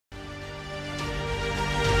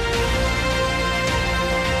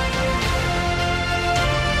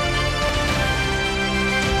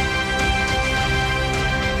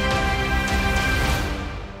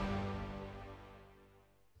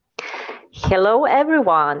Hello,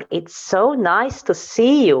 everyone. It's so nice to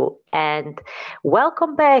see you and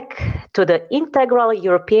welcome back to the Integral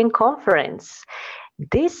European Conference.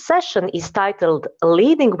 This session is titled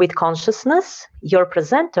Leading with Consciousness. Your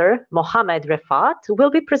presenter, Mohamed Refaat,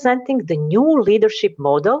 will be presenting the new leadership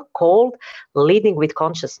model called Leading with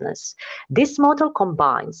Consciousness. This model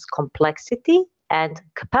combines complexity and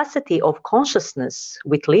capacity of consciousness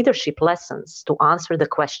with leadership lessons to answer the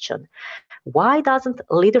question, why doesn't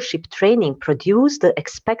leadership training produce the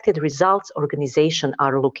expected results organizations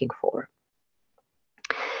are looking for?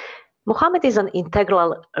 Mohamed is an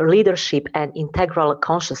integral leadership and integral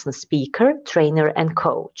consciousness speaker, trainer, and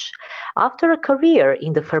coach. After a career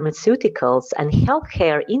in the pharmaceuticals and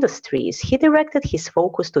healthcare industries, he directed his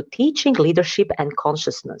focus to teaching leadership and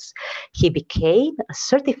consciousness. He became a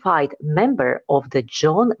certified member of the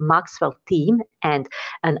John Maxwell team and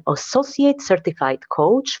an associate certified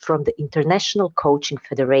coach from the International Coaching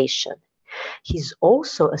Federation. He's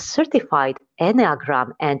also a certified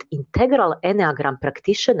Enneagram and Integral Enneagram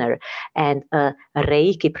practitioner and a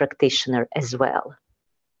Reiki practitioner as well.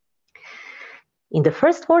 In the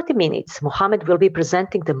first 40 minutes, Mohamed will be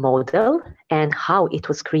presenting the model and how it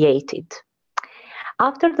was created.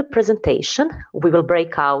 After the presentation, we will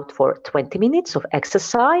break out for 20 minutes of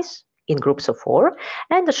exercise in groups of 4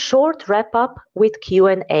 and a short wrap-up with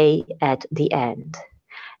Q&A at the end.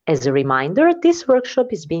 As a reminder, this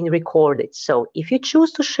workshop is being recorded, so if you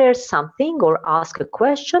choose to share something or ask a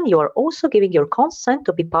question, you are also giving your consent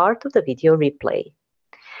to be part of the video replay.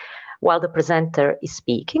 While the presenter is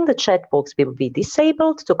speaking, the chat box will be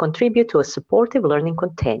disabled to contribute to a supportive learning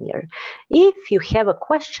container. If you have a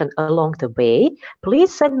question along the way,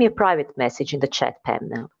 please send me a private message in the chat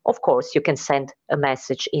panel. Of course, you can send a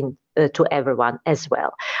message to everyone as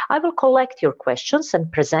well. I will collect your questions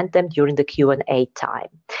and present them during the Q&A time.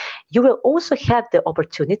 You will also have the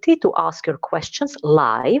opportunity to ask your questions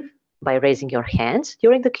live by raising your hands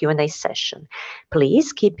during the Q&A session.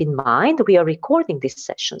 Please keep in mind we are recording this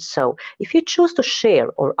session, so if you choose to share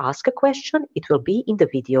or ask a question, it will be in the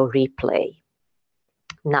video replay.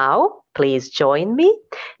 Now, please join me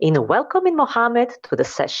in welcoming Mohamed to the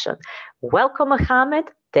session. Welcome, Mohamed.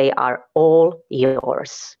 They are all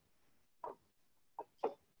yours.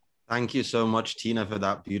 Thank you so much, Tina, for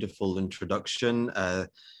that beautiful introduction.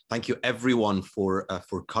 Thank you, everyone, for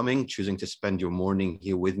coming, choosing to spend your morning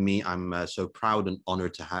here with me. I'm so proud and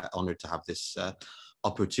honored to have this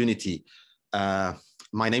opportunity.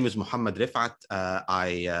 My name is Mohamed Refaat.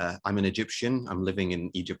 I'm an Egyptian. I'm living in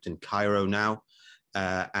Egypt, in Cairo now.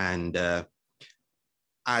 As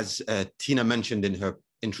Tina mentioned in her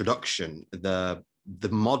introduction, the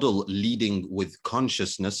model Leading with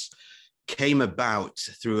Consciousness came about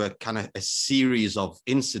through a series of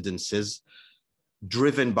incidences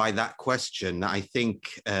driven by that question. I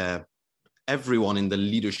think everyone in the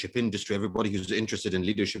leadership industry, everybody who's interested in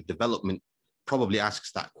leadership development probably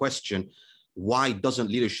asks that question. Why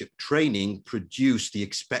doesn't leadership training produce the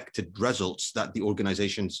expected results that the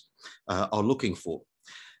organizations are looking for?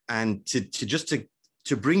 And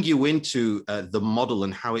to bring you into the model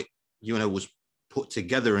and how it was put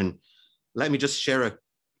together, and let me just share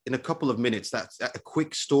in a couple of minutes, that's a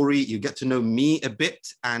quick story. You get to know me a bit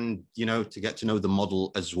and, to get to know the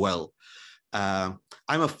model as well. I'm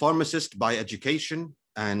a pharmacist by education.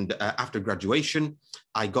 And after graduation,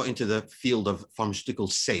 I got into the field of pharmaceutical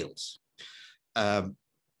sales.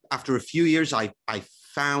 After a few years, I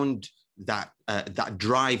found that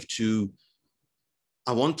drive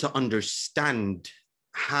I want to understand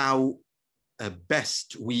how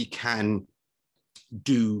best we can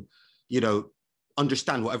do,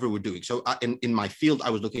 understand whatever we're doing. So in my field,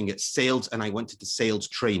 I was looking at sales and I went into sales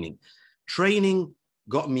training. Training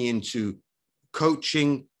got me into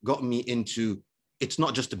coaching, got me into, it's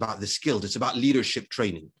not just about the skills, it's about leadership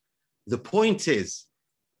training. The point is,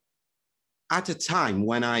 at a time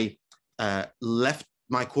when I left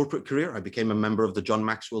my corporate career, I became a member of the John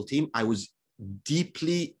Maxwell team. I was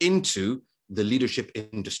deeply into the leadership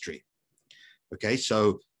industry. Okay,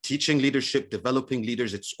 so teaching leadership, developing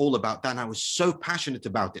leaders, it's all about that. And I was so passionate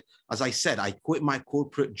about it. As I said, I quit my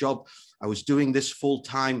corporate job. I was doing this full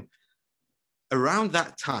time. Around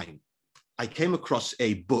that time, I came across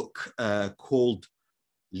a book called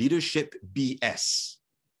Leadership BS.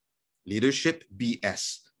 Leadership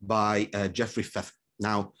BS by Jeffrey Pfeffer.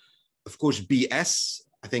 Now, of course, BS,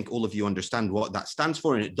 I think all of you understand what that stands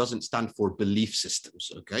for, and it doesn't stand for belief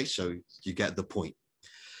systems. Okay, so you get the point.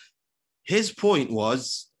 His point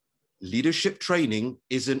was, leadership training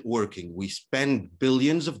isn't working. We spend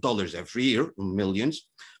billions of dollars every year, millions,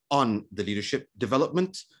 on the leadership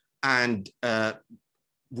development, and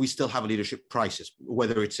we still have a leadership crisis,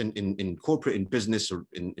 whether it's in corporate, in business, or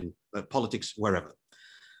in politics, wherever.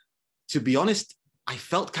 To be honest, I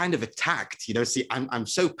felt kind of attacked. You know, see, I'm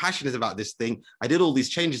so passionate about this thing. I did all these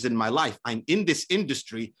changes in my life. I'm in this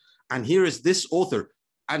industry, and here is this author.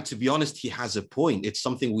 And to be honest, he has a point. It's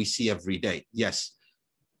something we see every day. Yes.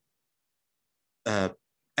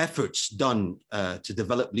 Efforts done to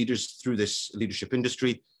develop leaders through this leadership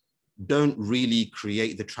industry don't really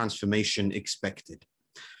create the transformation expected.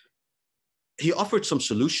 He offered some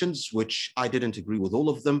solutions, which I didn't agree with all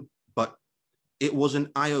of them, but it was an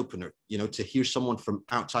eye-opener, you know, to hear someone from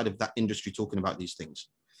outside of that industry talking about these things.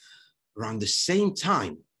 Around the same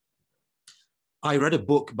time, I read a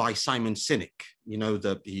book by Simon Sinek. You know,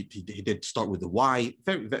 he did Start with the Why,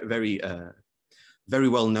 very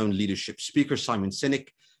well-known leadership speaker, Simon Sinek,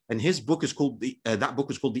 and his book is called that book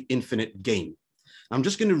is called The Infinite Game. I'm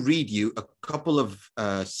just going to read you a couple of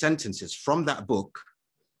sentences from that book,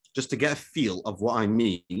 just to get a feel of what I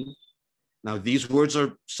mean. Now, these words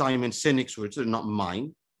are Simon Sinek's words, they're not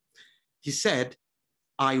mine. He said,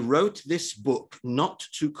 "I wrote this book not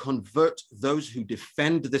to convert those who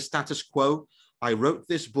defend the status quo. I wrote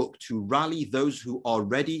this book to rally those who are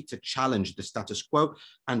ready to challenge the status quo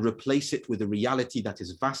and replace it with a reality that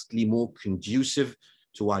is vastly more conducive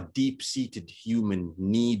to our deep-seated human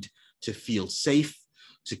need to feel safe,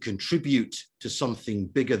 to contribute to something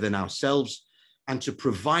bigger than ourselves, and to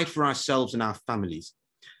provide for ourselves and our families.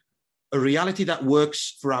 A reality that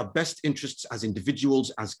works for our best interests as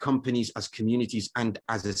individuals, as companies, as communities, and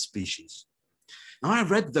as a species." Now, I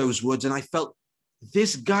read those words and I felt,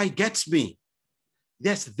 this guy gets me.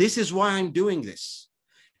 Yes, this is why I'm doing this.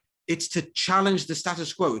 It's to challenge the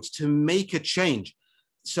status quo. It's to make a change.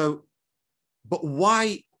 So, but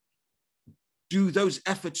why do those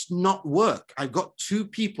efforts not work? I've got two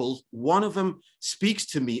people. One of them speaks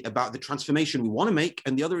to me about the transformation we want to make,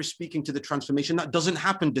 and the other is speaking to the transformation that doesn't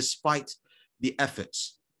happen despite the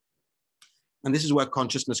efforts. And this is where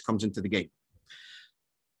consciousness comes into the game.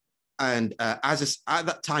 And at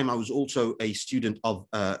that time, I was also a student of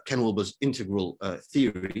Ken Wilber's integral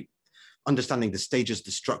theory, understanding the stages,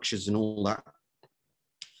 the structures, and all that.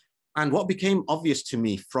 And what became obvious to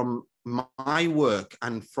me from my work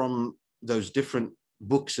and from those different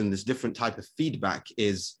books and this different type of feedback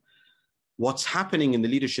is what's happening in the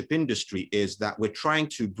leadership industry is that we're trying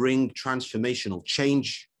to bring transformational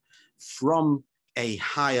change from a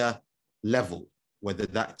higher level, whether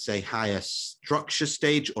that's a higher structure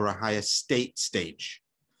stage or a higher state stage.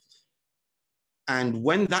 And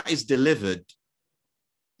when that is delivered,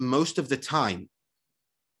 most of the time,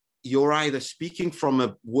 you're either speaking from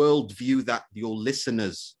a worldview that your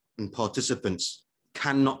listeners and participants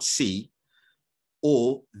cannot see,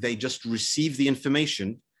 or they just receive the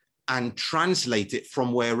information and translate it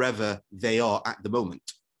from wherever they are at the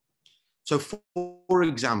moment. So for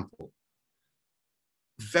example,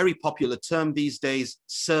 very popular term these days,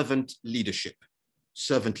 servant leadership.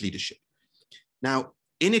 Servant leadership. Now,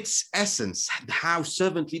 in its essence, how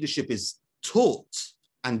servant leadership is taught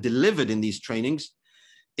and delivered in these trainings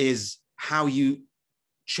is how you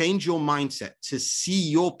change your mindset to see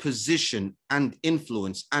your position and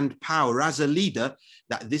influence and power as a leader,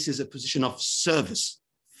 that this is a position of service,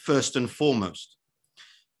 first and foremost.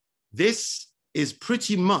 This is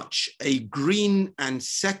pretty much a green and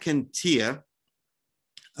second tier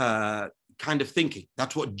kind of thinking.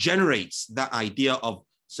 That's what generates that idea of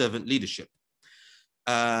servant leadership.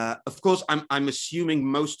 Of course, I'm assuming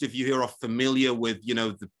most of you here are familiar with, you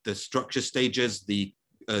know, the structure stages, the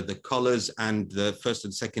colors, and the first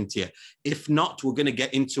and second tier. If not, we're going to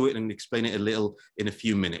get into it and explain it a little in a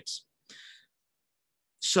few minutes.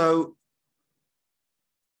 So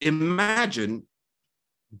imagine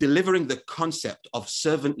delivering the concept of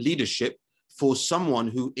servant leadership for someone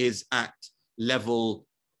who is at level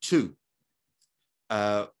 2,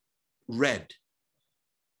 red,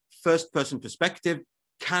 first person perspective,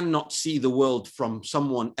 cannot see the world from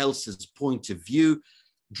someone else's point of view,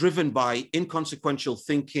 driven by inconsequential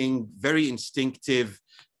thinking, very instinctive,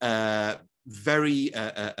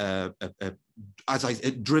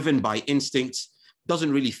 driven by instincts,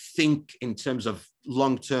 doesn't really think in terms of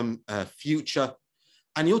long-term future.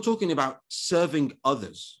 And you're talking about serving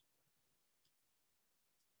others.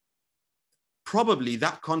 Probably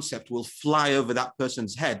that concept will fly over that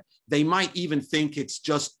person's head. They might even think it's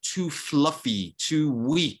just too fluffy, too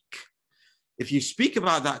weak. If you speak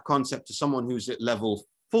about that concept to someone who's at level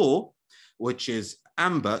 4, which is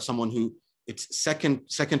amber, someone who it's second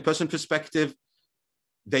person perspective,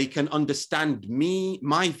 They can understand me,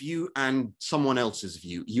 my view, and someone else's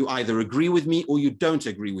view. You either agree with me or you don't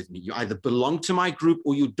agree with me. You either belong to my group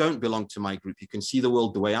or you don't belong to my group. You can see the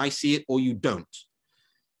world the way I see it or you don't.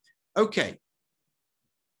 Okay.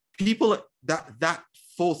 People at that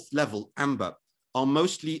fourth level, Amber, are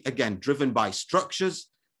mostly, again, driven by structures,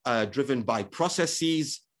 driven by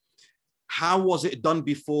processes. How was it done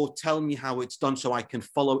before? Tell me how it's done so I can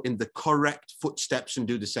follow in the correct footsteps and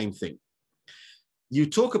do the same thing. You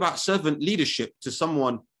talk about servant leadership to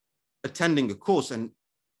someone attending a course, and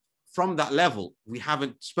from that level, we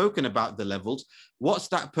haven't spoken about the levels. What's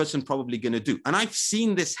that person probably going to do? And I've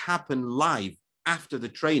seen this happen live after the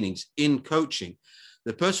trainings in coaching.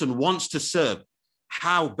 The person wants to serve.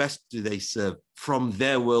 How best do they serve? From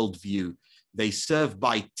their worldview. They serve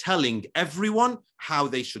by telling everyone how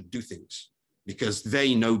they should do things because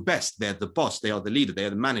they know best. They're the boss. They are the leader. They are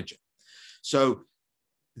the manager. So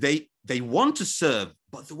they want to serve,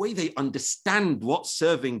 but the way they understand what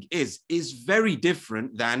serving is very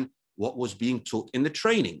different than what was being taught in the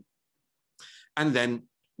training. And then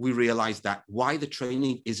we realize that why the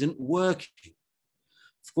training isn't working.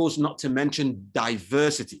 Of course, not to mention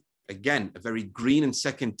diversity. Again, a very green and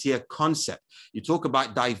second tier concept. You talk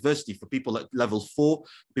about diversity for people at level 4,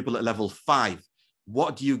 people at level 5.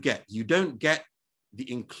 What do you get? You don't get the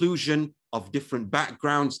inclusion of different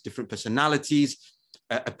backgrounds, different personalities,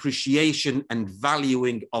 appreciation and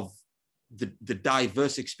valuing of the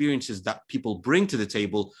diverse experiences that people bring to the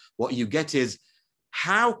table. What you get is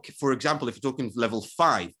how, for example, if you're talking level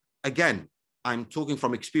 5, again, I'm talking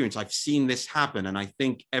from experience. I've seen this happen. And I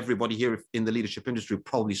think everybody here in the leadership industry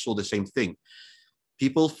probably saw the same thing.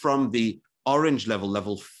 People from the orange level,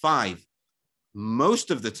 level 5,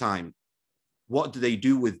 most of the time, what do they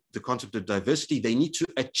do with the concept of diversity? They need to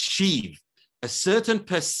achieve a certain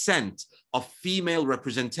percent of female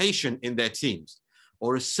representation in their teams,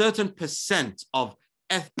 or a certain percent of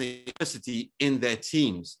ethnic diversity in their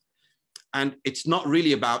teams. And it's not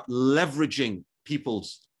really about leveraging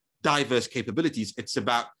people's diverse capabilities. It's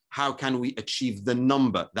about how can we achieve the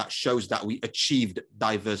number that shows that we achieved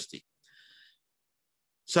diversity.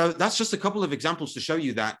 So that's just a couple of examples to show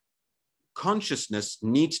you that consciousness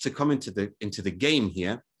needs to come into the game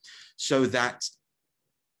here so that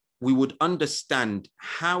we would understand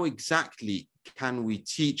how exactly can we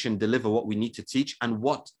teach and deliver what we need to teach and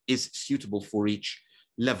what is suitable for each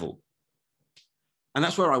level. And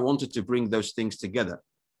that's where I wanted to bring those things together.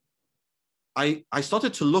 I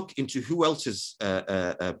started to look into who else is,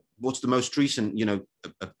 what's the most recent,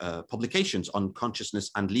 publications on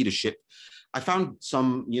consciousness and leadership. I found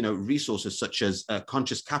some, resources such as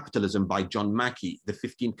Conscious Capitalism by John Mackey, The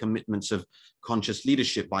 15 Commitments of Conscious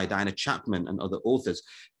Leadership by Diana Chapman and other authors,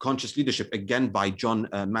 Conscious Leadership, again, by John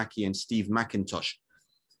Mackey and Steve McIntosh.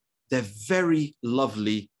 They're very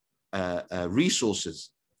lovely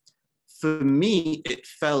resources. For me, it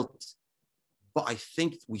felt, but I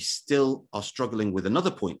think we still are struggling with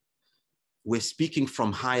another point. We're speaking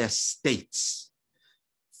from higher states,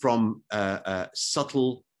 from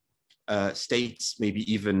subtle states,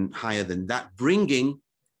 maybe even higher than that, bringing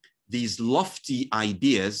these lofty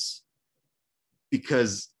ideas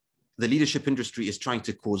because the leadership industry is trying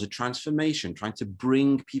to cause a transformation, trying to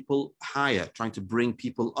bring people higher, trying to bring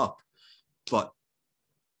people up. But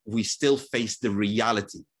we still face the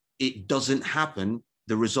reality. It doesn't happen.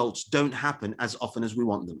 The results don't happen as often as we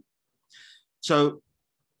want them. So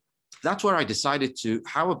that's where I decided to,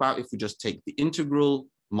 how about if we just take the integral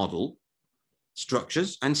model,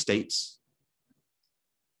 structures and states,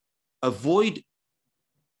 avoid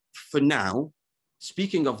for now,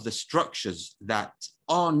 speaking of the structures that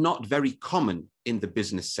are not very common in the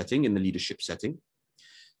business setting, in the leadership setting,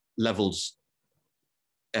 levels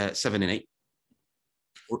 7 and 8,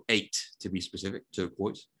 or 8 to be specific,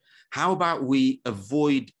 turquoise. How about we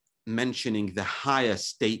avoid mentioning the higher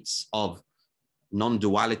states of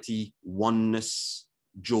non-duality, oneness,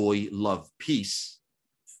 joy, love, peace,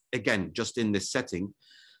 again, just in this setting,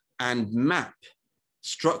 and map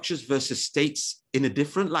structures versus states in a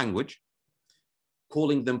different language,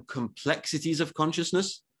 calling them complexities of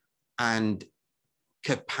consciousness and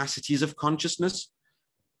capacities of consciousness,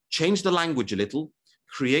 change the language a little,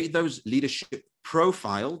 create those leadership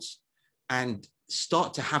profiles, and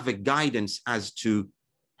start to have a guidance as to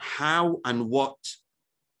how and what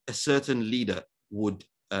a certain leader would,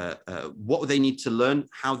 what they need to learn,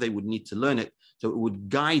 how they would need to learn it, so it would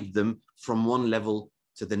guide them from one level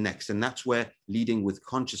to the next. And that's where leading with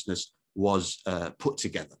consciousness was put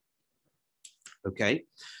together. Okay,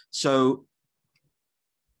 so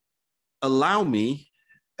allow me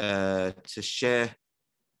to share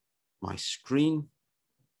my screen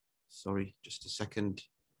Sorry, just a second.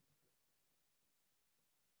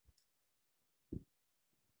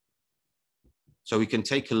 So we can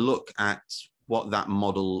take a look at what that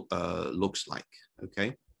model looks like,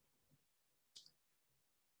 okay?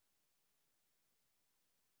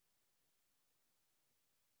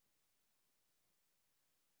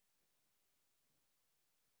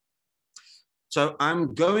 So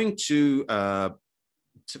I'm going to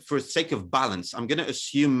for the sake of balance, I'm going to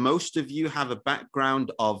assume most of you have a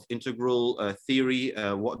background of integral theory.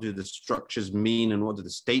 What do the structures mean and what do the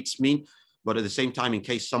states mean? But at the same time, in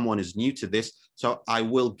case someone is new to this, so I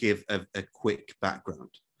will give a quick background.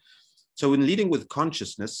 So in leading with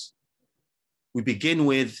consciousness, we begin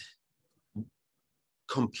with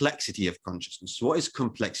complexity of consciousness. What is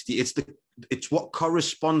complexity? It's what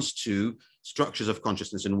corresponds to structures of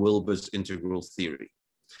consciousness in Wilber's integral theory.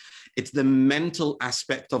 It's the mental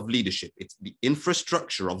aspect of leadership. It's the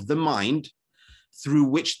infrastructure of the mind through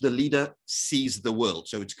which the leader sees the world.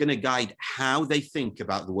 So it's going to guide how they think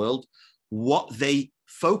about the world, what they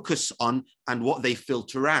focus on, and what they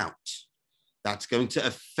filter out. That's going to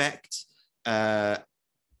affect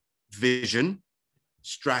vision,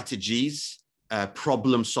 strategies,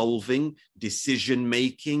 problem solving, decision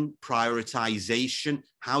making, prioritization,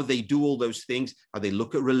 how they do all those things, how they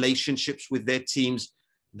look at relationships with their teams.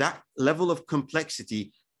 That level of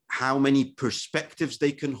complexity, how many perspectives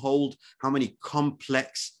they can hold, how many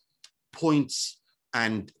complex points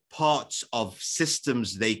and parts of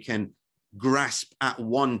systems they can grasp at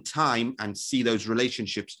one time and see those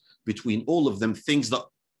relationships between all of them, things that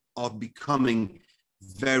are becoming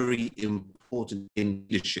very important in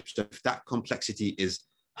leadership. So if that complexity is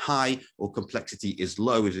high or complexity is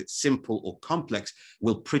low, is it simple or complex,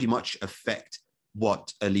 will pretty much affect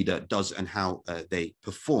what a leader does and how they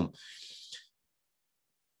perform.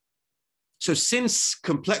 So since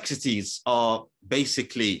complexities are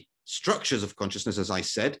basically structures of consciousness, as I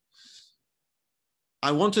said,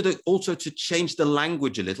 I wanted also to change the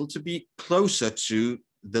language a little to be closer to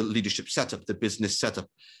the leadership setup, the business setup.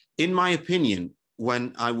 In my opinion,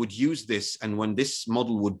 when I would use this and when this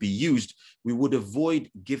model would be used, we would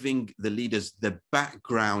avoid giving the leaders the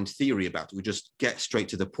background theory about it. We just get straight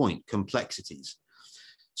to the point, complexities.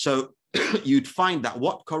 So you'd find that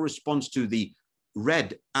what corresponds to the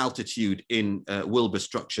red altitude in Wilber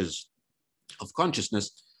structures of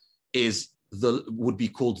consciousness would be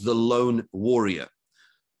called the lone warrior.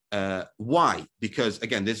 Why? Because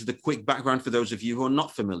again, this is the quick background for those of you who are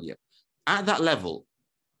not familiar. At that level,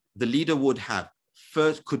 the leader would have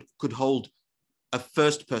could hold a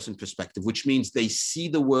first person perspective, which means they see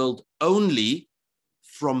the world only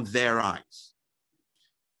from their eyes.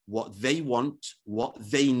 What they want, what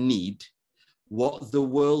they need, what the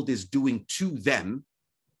world is doing to them.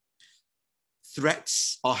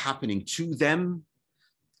 Threats are happening to them.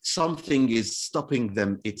 Something is stopping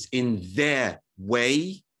them. It's in their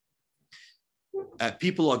way.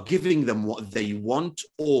 People are giving them what they want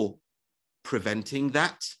or preventing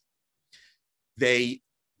that. They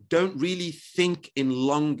don't really think in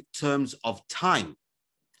long terms of time.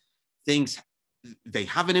 They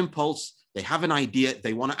have an impulse, they have an idea,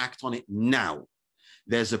 they want to act on it now.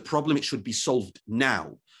 There's a problem, it should be solved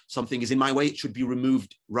now. Something is in my way, it should be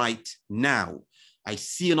removed right now. I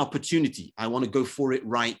see an opportunity, I want to go for it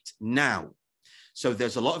right now. So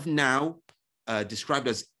there's a lot of now, described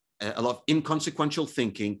as a lot of inconsequential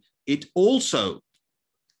thinking. It also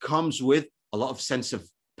comes with a lot of sense of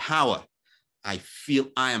power. I feel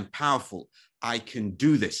I am powerful. I can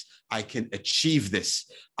do this. I can achieve this.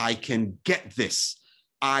 I can get this.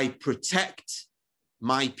 I protect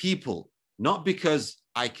my people, not because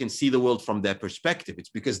I can see the world from their perspective.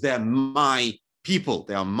 It's because they're my people.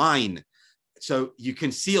 They are mine. So you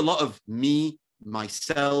can see a lot of me,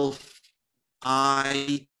 myself,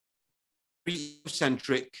 I,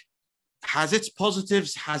 centric, has its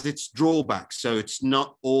positives, has its drawbacks. So it's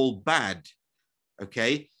not all bad,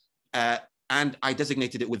 okay? And I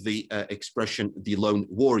designated it with the expression, the lone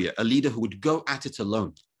warrior, a leader who would go at it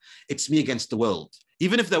alone. It's me against the world.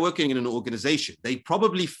 Even if they're working in an organization, they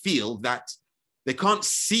probably feel that they can't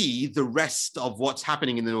see the rest of what's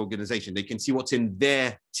happening in the organization. They can see what's in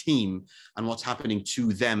their team and what's happening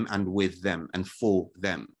to them and with them and for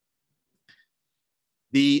them.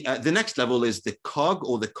 The next level is the cog,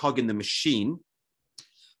 or the cog in the machine.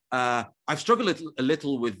 I've struggled a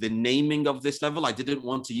little with the naming of this level. I didn't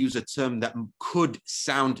want to use a term that could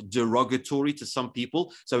sound derogatory to some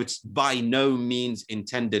people. So it's by no means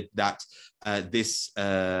intended that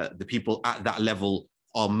the people at that level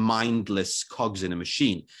are mindless cogs in a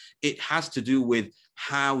machine. It has to do with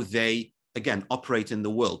how they again, operate in the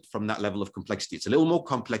world from that level of complexity. It's a little more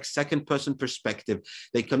complex, second person perspective.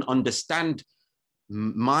 They can understand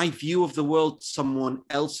my view of the world, someone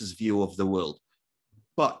else's view of the world.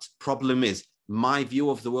 But problem is, my view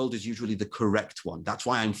of the world is usually the correct one. That's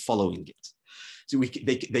why I'm following it. So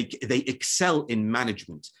they excel in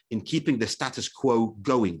management, in keeping the status quo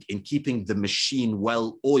going, in keeping the machine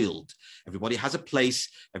well oiled. Everybody has a place.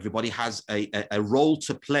 Everybody has a role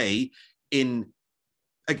to play in,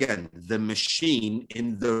 again, the machine,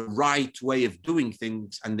 in the right way of doing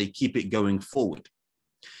things, and they keep it going forward.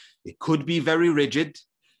 It could be very rigid,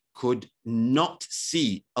 could not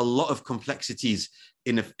see a lot of complexities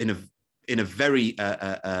in a very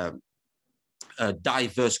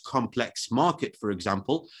diverse, complex market, for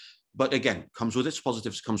example. But again, comes with its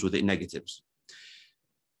positives, comes with its negatives.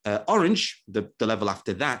 Orange, the level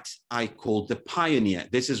after that, I call the pioneer.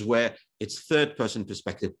 This is where it's third person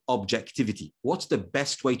perspective, objectivity. What's the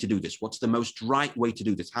best way to do this? What's the most right way to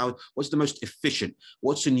do this? What's the most efficient?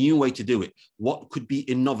 What's a new way to do it? What could be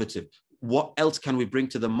innovative? What else can we bring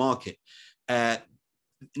to the market?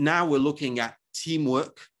 Now we're looking at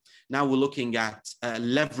teamwork. Now we're looking at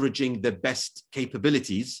leveraging the best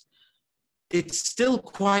capabilities. It's still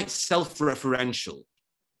quite self-referential.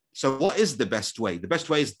 So what is the best way? The best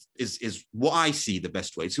way is what I see the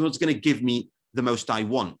best way. So what's going to give me the most I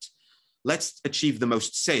want? Let's achieve the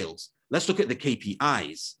most sales. Let's look at the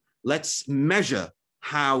KPIs. Let's measure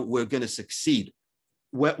how we're going to succeed.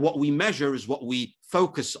 What we measure is what we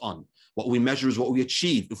focus on. What we measure is what we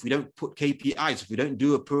achieve. If we don't put KPIs, if we don't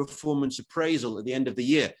do a performance appraisal at the end of the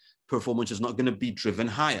year, performance is not going to be driven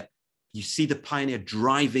higher. You see the pioneer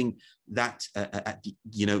driving that,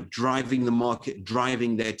 driving the market,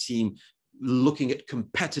 driving their team, looking at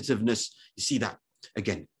competitiveness. You see that,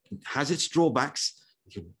 again, it has its drawbacks.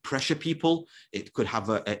 It could pressure people. It could have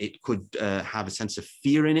a sense of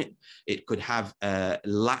fear in it. It could have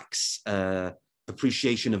lax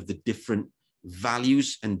appreciation of the different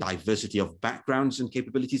values and diversity of backgrounds and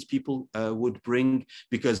capabilities people would bring.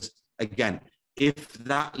 Because again, if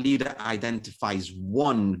that leader identifies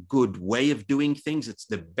one good way of doing things, it's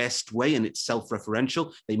the best way and it's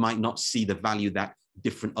self-referential, they might not see the value that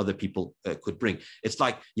different other people could bring. It's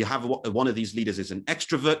like you have one of these leaders is an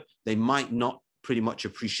extrovert, they might not pretty much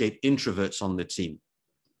appreciate introverts on the team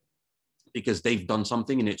because they've done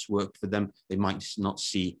something and it's worked for them. They might not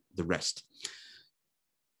see the rest.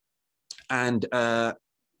 And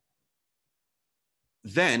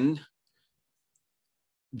then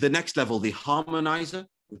the next level, the harmonizer,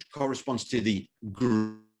 which corresponds to the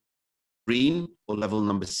green or level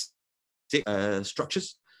number 6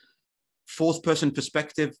 structures. Fourth person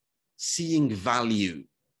perspective, seeing value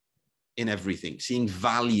in everything, seeing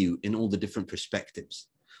value in all the different perspectives.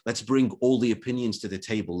 Let's bring all the opinions to the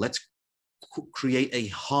table. Let's create a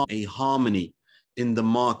harmony in the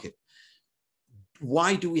market.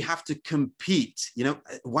 Why do we have to compete?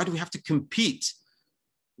 Why do we have to compete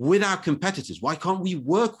with our competitors? Why can't we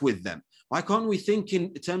work with them? Why can't we think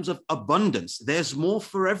in terms of abundance? There's more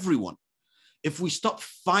for everyone. If we stop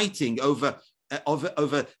fighting over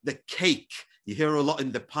the cake, you hear a lot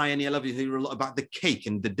in the pioneer level, you hear a lot about the cake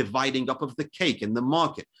and the dividing up of the cake in the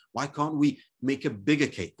market. Why can't we make a bigger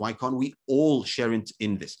cake? Why can't we all share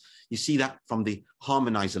in this? You see that from the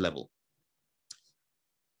harmonizer level.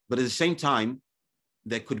 But at the same time,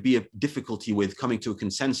 there could be a difficulty with coming to a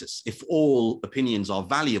consensus. If all opinions are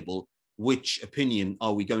valuable, which opinion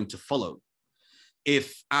are we going to follow?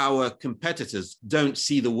 If our competitors don't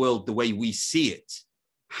see the world the way we see it,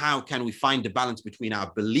 how can we find a balance between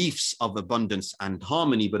our beliefs of abundance and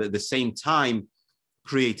harmony, but at the same time,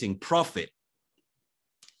 creating profit?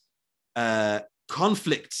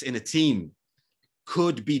 Conflicts in a team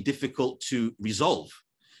could be difficult to resolve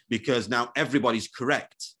because now everybody's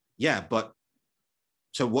correct. Yeah, but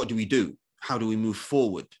so what do we do? How do we move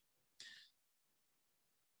forward?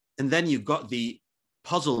 And then you've got the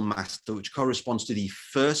puzzle master, which corresponds to the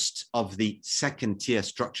first of the second tier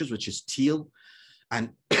structures, which is teal. And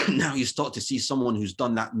now you start to see someone who's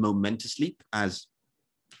done that momentous leap, as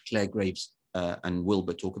Claire Graves and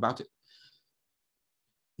Wilbur talk about it.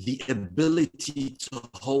 The ability to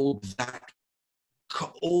hold that,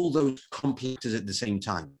 all those complexes at the same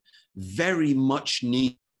time, very much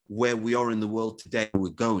need where we are in the world today, we're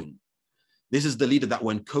going. This is the leader that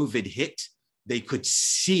when COVID hit, they could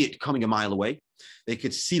see it coming a mile away. They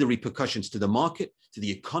could see the repercussions to the market, to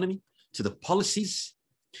the economy, to the policies,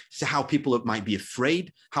 to how people might be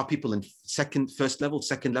afraid, how people in first level,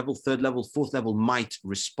 second level, third level, fourth level might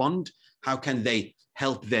respond. How can they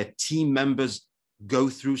help their team members go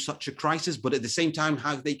through such a crisis, but at the same time,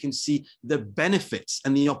 how they can see the benefits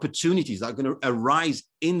and the opportunities that are going to arise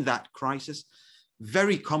in that crisis.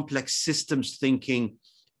 Very complex systems thinking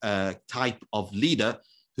type of leader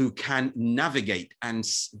who can navigate and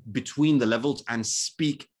between the levels and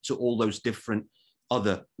speak to all those different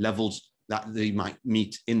other levels that they might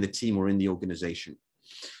meet in the team or in the organization.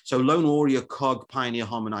 So lone warrior, cog, pioneer,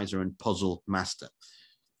 harmonizer, and puzzle master.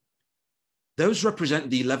 Those represent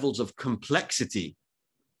the levels of complexity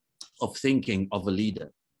of thinking of a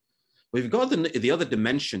leader. We've got the other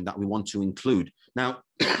dimension that we want to include. Now,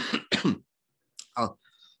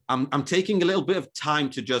 I'm taking a little bit of time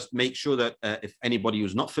to just make sure that if anybody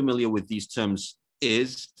who's not familiar with these terms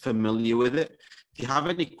is familiar with it. If you have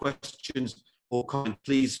any questions or comments,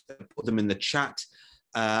 please put them in the chat.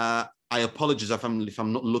 I apologize if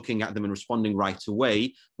I'm not looking at them and responding right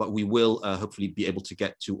away, but we will hopefully be able to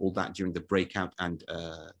get to all that during the breakout and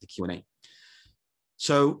the Q&A.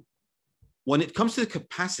 So when it comes to the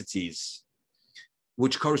capacities,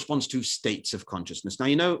 which corresponds to states of consciousness. Now,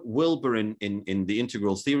 you know, Wilber in the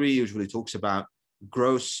integral theory usually talks about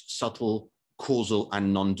gross, subtle, causal,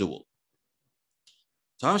 and non-dual.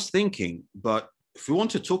 So I was thinking, but if we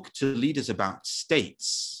want to talk to leaders about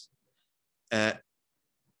states,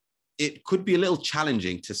 it could be a little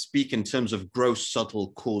challenging to speak in terms of gross,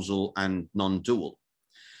 subtle, causal, and non-dual.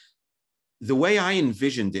 The way I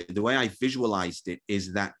envisioned it, the way I visualized it,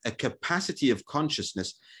 is that a capacity of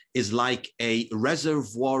consciousness is like a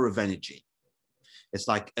reservoir of energy. It's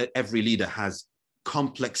like every leader has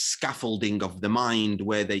complex scaffolding of the mind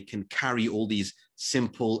where they can carry all these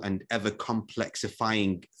simple and ever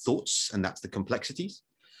complexifying thoughts, and that's the complexities.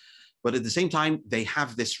 But at the same time, they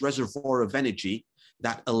have this reservoir of energy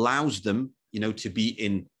that allows them, you know, to be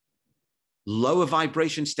in lower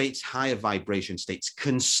vibration states, higher vibration states,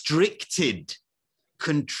 constricted,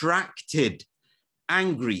 contracted,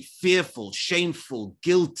 angry, fearful, shameful,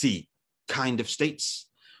 guilty kind of states,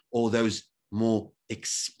 or those more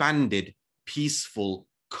expanded, peaceful,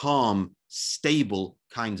 calm, stable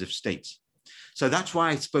kinds of states. So that's why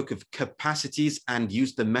I spoke of capacities and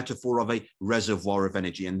used the metaphor of a reservoir of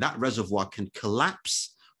energy. And that reservoir can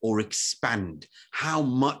collapse or expand. How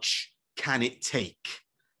much can it take?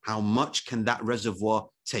 How much can that reservoir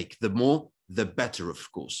take? The more, the better,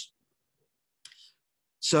 of course.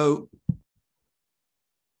 So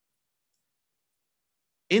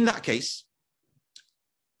in that case,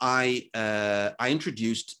 I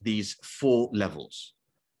introduced these 4 levels.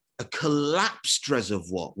 A collapsed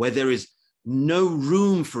reservoir where there is no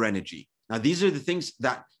room for energy. Now, these are the things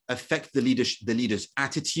that affect the leader's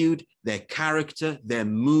attitude, their character, their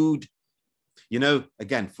mood. You know,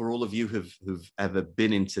 again, for all of you who've ever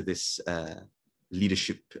been into this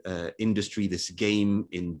leadership industry, this game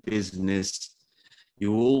in business,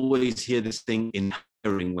 you always hear this thing in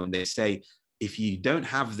hiring when they say, if you don't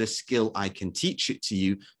have the skill, I can teach it to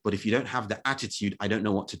you, but if you don't have the attitude, I don't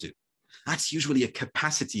know what to do. That's usually a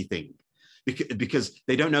capacity thing because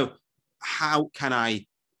they don't know, how can I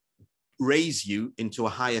raise you into a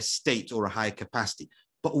higher state or a higher capacity?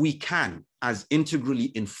 But we can, as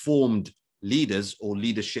integrally informed leaders or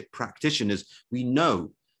leadership practitioners, we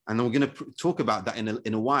know, and we're going to talk about that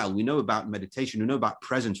in a while. We know about meditation, we know about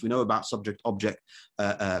presence, we know about subject-object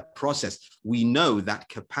process. We know that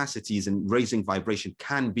capacities and raising vibration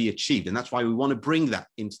can be achieved, and that's why we want to bring that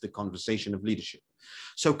into the conversation of leadership.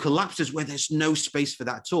 So collapse is where there's no space for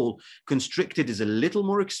that at all. Constricted is a little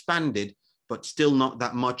more expanded, but still not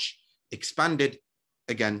that much. Expanded,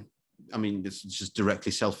 again, I mean, this is just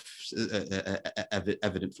directly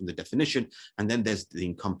self-evident from the definition. And then there's the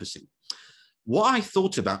encompassing. What I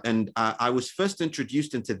thought about, and I was first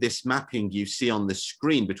introduced into this mapping you see on the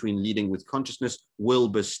screen between leading with consciousness,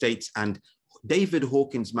 Wilber's states, and David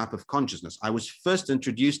Hawkins' map of consciousness. I was first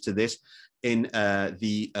introduced to this in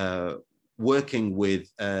working with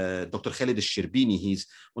Dr. Khalid al-Shirbini. He's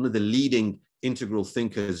one of the leading integral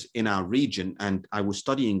thinkers in our region, and I was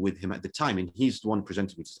studying with him at the time, and he's the one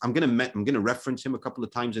presenting me. I'm going to reference him a couple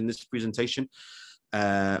of times in this presentation.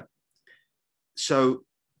 So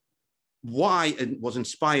what I was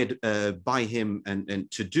inspired by him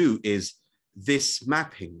and to do is this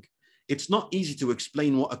mapping. It's not easy to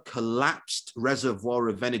explain what a collapsed reservoir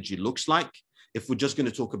of energy looks like if we're just going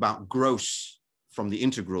to talk about gross from the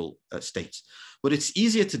integral states. But it's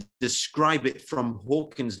easier to describe it from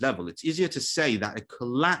Hawkins' level. It's easier to say that a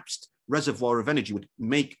collapsed reservoir of energy would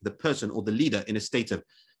make the person or the leader in a state of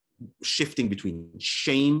shifting between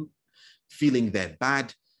shame, feeling they're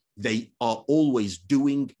bad, they are always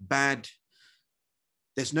doing bad,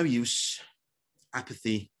 there's no use,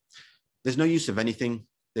 apathy, there's no use of anything,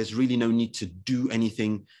 There's really no need to do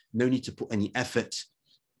anything, no need to put any effort.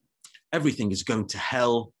 Everything is going to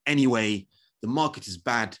hell anyway. The market is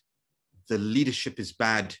bad. The leadership is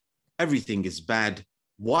bad. Everything is bad.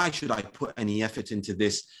 Why should I put any effort into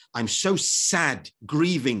this? I'm so sad,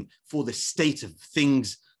 grieving for the state of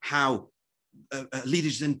things, how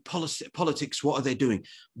leaders in politics, what are they doing?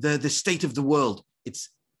 The state of the world,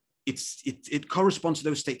 it corresponds to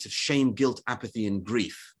those states of shame, guilt, apathy, and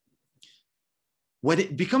grief. When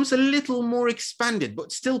it becomes a little more expanded,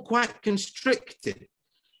 but still quite constricted,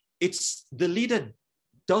 it's the leader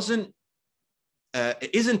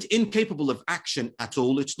isn't incapable of action at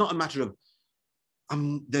all. It's not a matter of,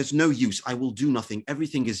 there's no use, I will do nothing,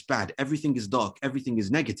 everything is bad, everything is dark, everything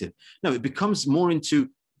is negative. No, it becomes more into,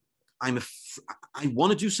 I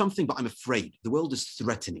want to do something, but I'm afraid. The world is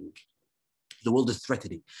threatening. The world is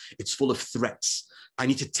threatening. It's full of threats. I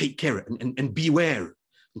need to take care of it and beware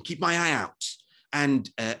and keep my eye out. And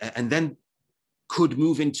then could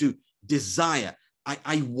move into desire.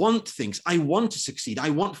 I want things. I want to succeed. I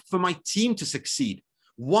want for my team to succeed.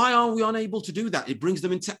 Why are we unable to do that? It brings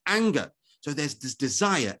them into anger. So there's this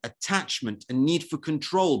desire, attachment, a need for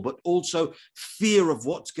control, but also fear of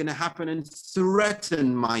what's going to happen and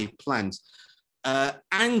threaten my plans.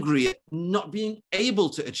 Angry at not being able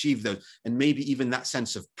to achieve those, and maybe even that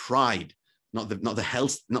sense of pride, not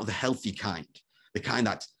the healthy kind, the kind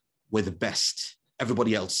that we're the best.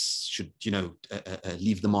 Everybody else should,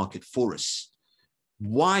 leave the market for us.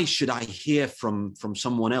 Why should I hear from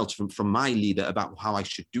someone else, from my leader, about how I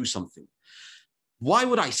should do something? Why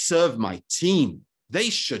would I serve my team?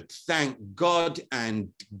 They should thank God and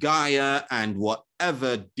Gaia and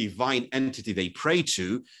whatever divine entity they pray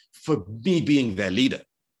to for me being their leader.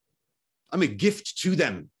 I'm a gift to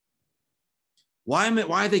them. Why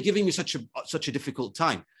are they giving me such a difficult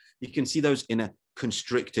time? You can see those in a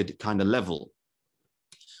constricted kind of level.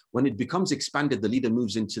 When it becomes expanded, the leader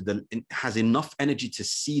moves into has enough energy to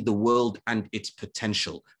see the world and its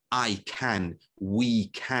potential. I can, we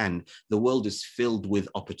can. The world is filled with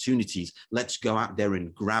opportunities. Let's go out there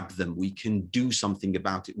and grab them. We can do something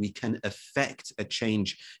about it. We can affect a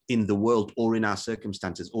change in the world or in our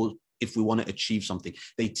circumstances, or if we want to achieve something.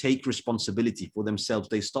 They take responsibility for themselves.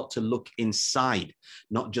 They start to look inside,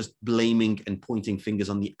 not just blaming and pointing fingers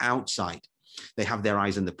on the outside. They have their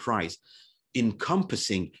eyes on the prize.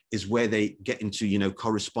 Encompassing is where they get into,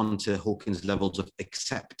 correspond to Hawkins' levels of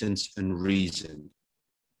acceptance and reason.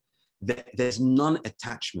 There's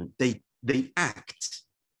non-attachment. They act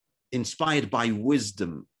inspired by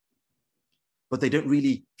wisdom, but they don't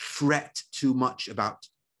really fret too much about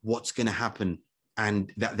what's going to happen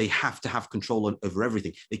and that they have to have control over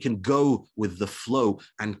everything. They can go with the flow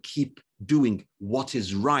and keep doing what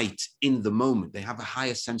is right in the moment. They have a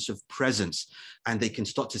higher sense of presence, and they can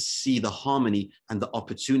start to see the harmony and the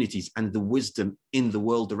opportunities and the wisdom in the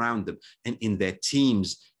world around them and in their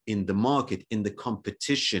teams, in the market, in the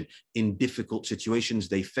competition, in difficult situations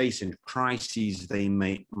they face, in crises they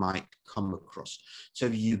might come across. So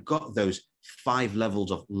you've got those 5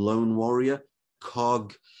 levels of lone warrior,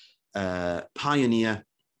 cog, pioneer,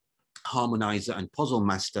 harmonizer, and puzzle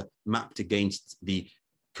master mapped against the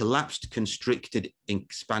collapsed, constricted,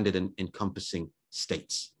 expanded, and encompassing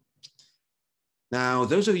states. Now,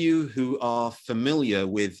 those of you who are familiar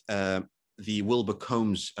with the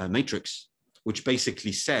Wilbur-Combs matrix, which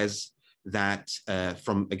basically says that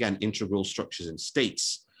from, again, integral structures and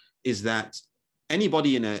states, is that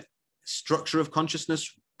anybody in a structure of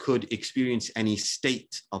consciousness could experience any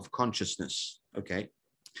state of consciousness, okay?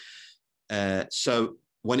 So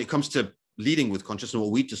when it comes to leading with consciousness,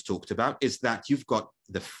 what we just talked about is that you've got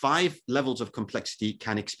the 5 levels of complexity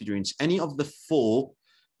can experience any of the 4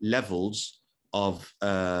 levels of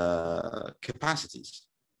capacities.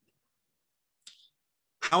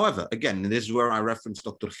 However, again, this is where I reference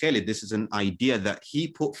Dr. Khalid. This is an idea that he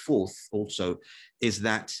put forth also, is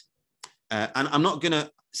that, and I'm not going to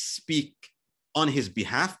speak on his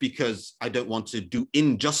behalf because I don't want to do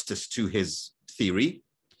injustice to his theory.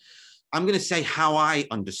 I'm going to say how I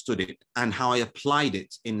understood it and how I applied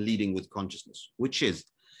it in leading with consciousness, which is,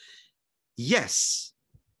 yes,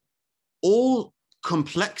 all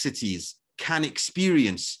complexities can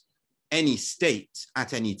experience any state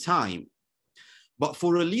at any time, but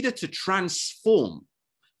for a leader to transform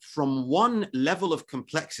from one level of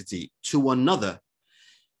complexity to another,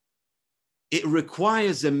 it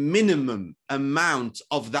requires a minimum amount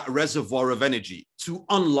of that reservoir of energy to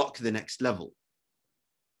unlock the next level.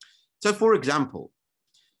 So, for example,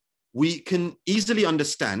 we can easily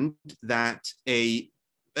understand that a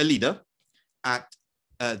leader at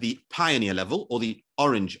the pioneer level or the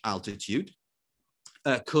orange altitude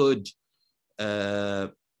could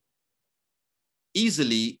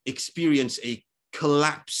easily experience a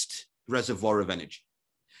collapsed reservoir of energy.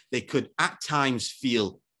 They could at times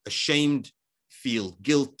feel ashamed, feel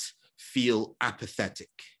guilt, feel apathetic.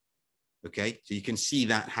 Okay, so you can see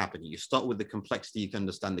that happening. You start with the complexity, you can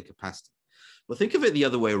understand the capacity. But think of it the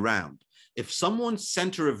other way around. If someone's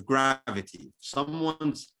center of gravity,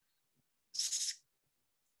 someone's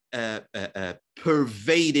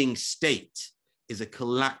pervading state is a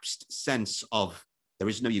collapsed sense of there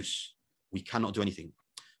is no use, we cannot do anything,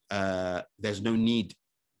 there's no need,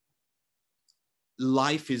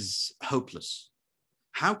 life is hopeless.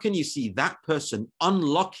 How can you see that person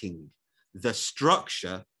unlocking the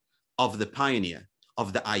structure of the pioneer,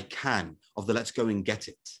 of the I can, of the let's go and get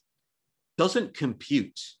it? Doesn't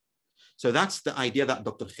compute. So that's the idea that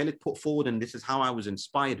Dr. Khalid put forward, and this is how I was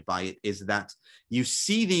inspired by it, is that you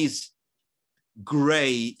see these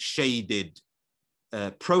gray shaded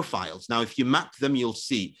profiles. Now, if you map them, you'll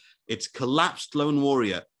see it's collapsed lone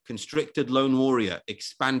warrior, constricted lone warrior,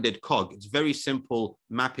 expanded cog. It's very simple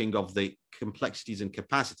mapping of the complexities and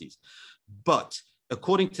capacities. But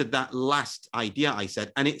according to that last idea I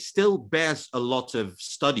said, and it still bears a lot of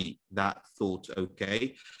study, that thought,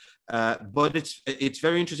 okay, but it's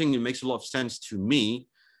very interesting. It makes a lot of sense to me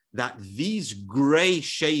that these gray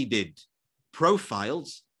shaded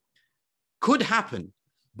profiles could happen,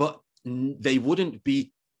 but they wouldn't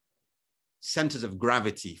be centers of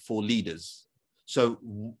gravity for leaders. So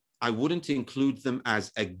I wouldn't include them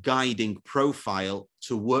as a guiding profile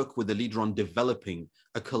to work with the leader on developing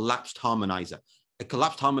a collapsed harmonizer. A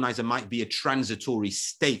collapsed harmonizer might be a transitory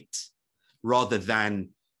state rather than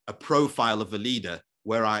a profile of a leader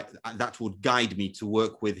where that would guide me to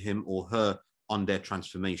work with him or her on their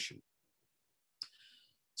transformation.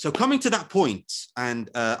 So coming to that point, and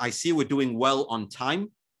I see we're doing well on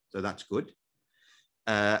time, so that's good.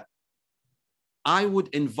 I would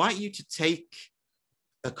invite you to take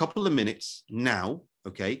a couple of minutes now,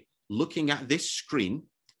 okay, looking at this screen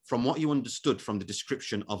from what you understood from the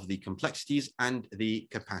description of the complexities and the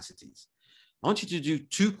capacities. I want you to do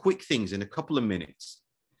two quick things in a couple of minutes.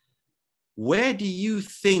 Where do you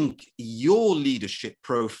think your leadership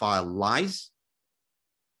profile lies?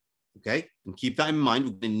 Okay, and keep that in mind.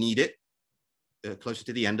 We're going to need it closer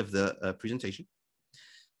to the end of the presentation.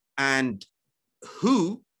 And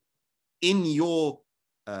who in your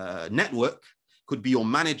network, could be your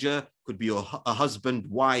manager, could be a husband,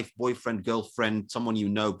 wife, boyfriend, girlfriend, someone you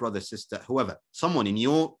know, brother, sister, whoever, someone in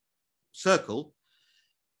your circle,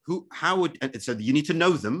 so you need to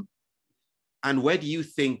know them. And where do you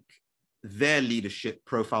think their leadership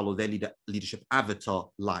profile or their leadership avatar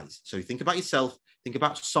lies? So think about yourself, think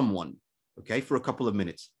about someone, okay, for a couple of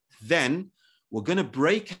minutes. Then we're going to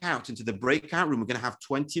break out into the breakout room. We're going to have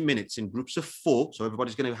 20 minutes in groups of 4. So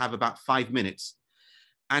everybody's going to have about 5 minutes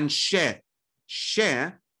and share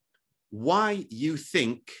why you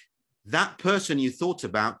think that person you thought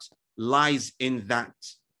about lies in that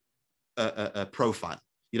profile.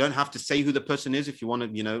 You don't have to say who the person is if you want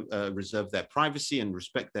to, reserve their privacy and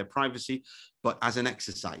respect their privacy. But as an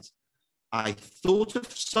exercise, I thought of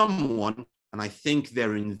someone and I think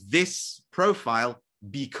they're in this profile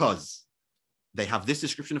because they have this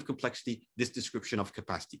description of complexity, this description of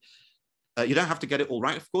capacity. You don't have to get it all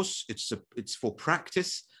right, of course. It's for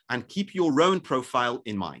practice, and keep your own profile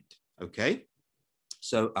in mind, okay?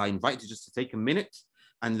 So I invite you just to take a minute,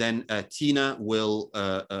 and then Tina will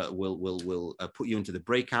put you into the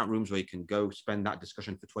breakout rooms where you can go spend that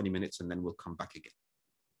discussion for 20 minutes, and then we'll come back again.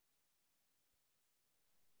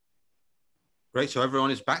 Great, so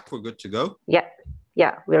everyone is back, we're good to go?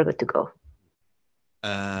 Yeah, we're good to go.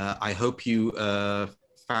 I hope you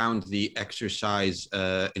found the exercise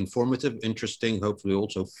informative, interesting, hopefully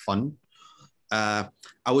also fun. I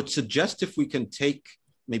would suggest if we can take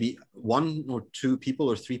maybe 1 or 2 people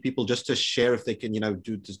or 3 people just to share if they can,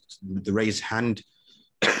 do the raise hand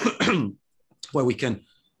where we can.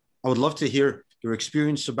 I would love to hear your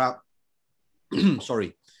experience about,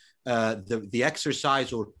 sorry, the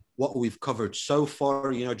exercise or what we've covered so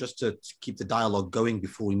far, just to keep the dialogue going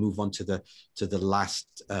before we move on to the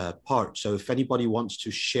last part. So if anybody wants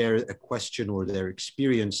to share a question or their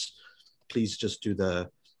experience, please just do the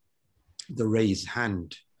raise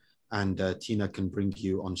hand, and Tina can bring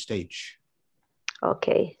you on stage.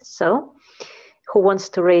 Okay, so who wants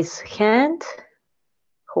to raise hand?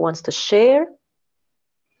 Who wants to share?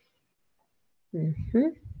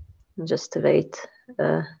 Just wait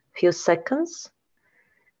a few seconds.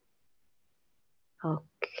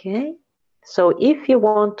 Okay, so if you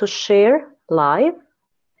want to share live,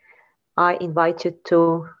 I invite you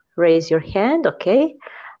to raise your hand. Okay,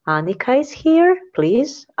 Annika is here.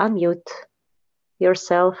 Please unmute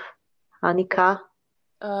yourself. Annika?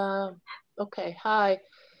 Okay, hi.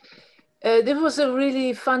 This was a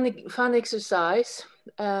really fun exercise.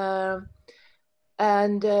 And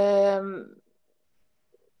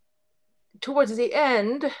towards the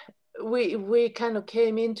end, we kind of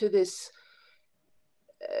came into this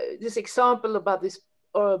example about this,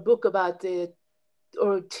 or a book about the,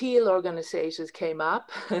 or teal organizations came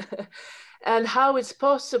up, and how it's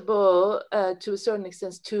possible to a certain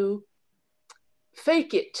extent to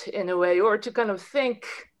fake it in a way, or to kind of think,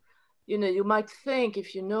 you know, you might think,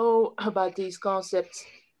 if you know about these concepts,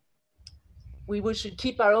 we should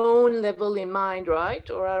keep our own level in mind, right?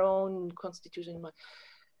 Or our own constitution in mind.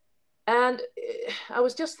 And I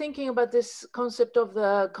was just thinking about this concept of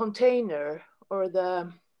the container, or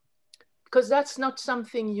because that's not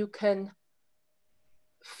something you can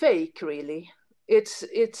fake, really. It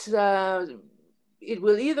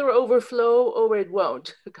will either overflow or it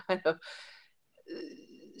won't, kind of.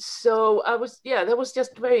 So that was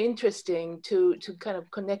just very interesting to kind of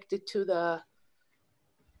connect it to the.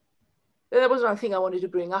 That was one thing I wanted to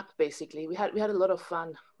bring up. Basically, we had a lot of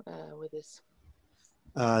fun with this.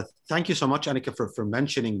 Thank you so much, Annika, for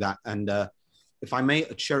mentioning that. And if I may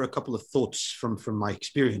share a couple of thoughts from my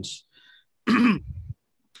experience.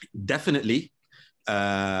 Definitely,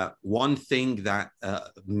 one thing that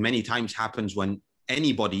many times happens when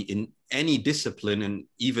anybody in any discipline, and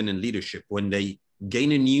even in leadership, when they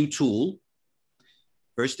gain a new tool,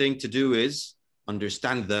 first thing to do is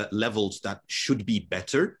understand the levels that should be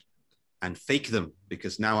better and fake them,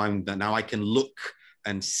 because now I can look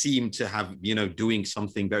and seem to have, you know, doing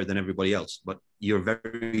something better than everybody else. But you're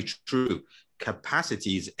very true.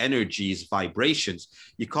 Capacities, energies, vibrations,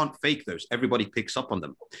 you can't fake those. Everybody picks up on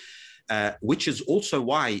them, which is also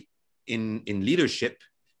why in leadership,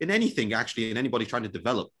 in anything actually, in anybody trying to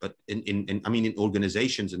develop, but in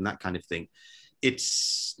organizations and that kind of thing,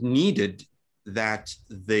 it's needed that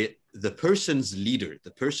the person's leader,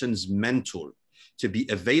 the person's mentor, to be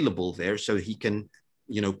available there so he can,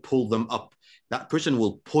 you know, pull them up. That person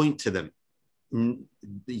will point to them.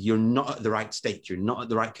 You're not at the right state. You're not at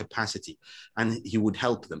the right capacity. And he would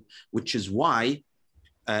help them, which is why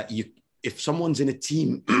if someone's in a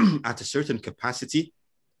team at a certain capacity,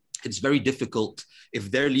 it's very difficult.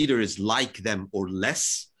 If their leader is like them or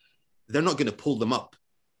less, they're not going to pull them up.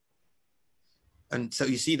 And so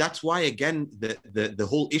you see, that's why, again, the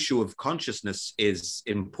whole issue of consciousness is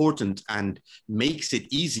important and makes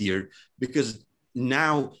it easier, because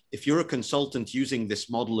now if you're a consultant using this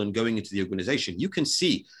model and going into the organization, you can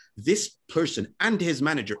see this person and his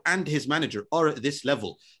manager are at this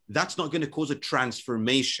level. That's not going to cause a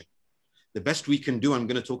transformation. The best we can do, I'm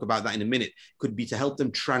going to talk about that in a minute, could be to help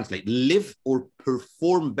them translate, live or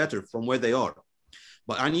perform better from where they are.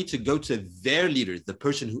 But I need to go to their leader, the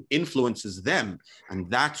person who influences them. And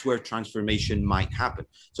that's where transformation might happen.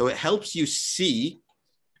 So it helps you see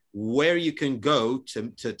where you can go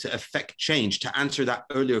to affect change, to answer that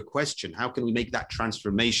earlier question. How can we make that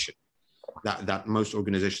transformation that most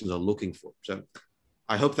organizations are looking for? So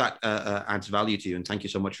I hope that adds value to you. And thank you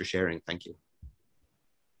so much for sharing. Thank you.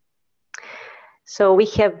 So we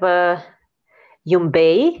have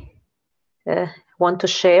Yumbei want to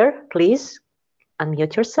share, please.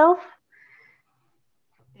 Unmute yourself.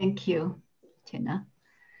 Thank you, Tina.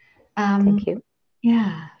 Thank you.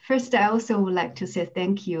 Yeah, first I also would like to say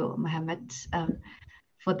thank you, Mohamed,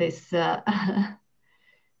 for this,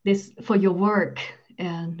 for your work,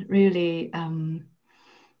 and really,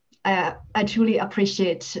 I truly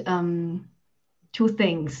appreciate two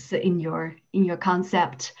things in your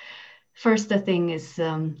concept. First, the thing is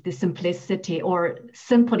the simplicity or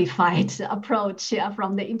simplified approach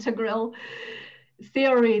from the integral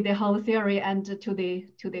theory, the whole theory, and to the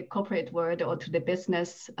corporate world or to the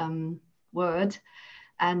business world,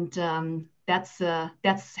 and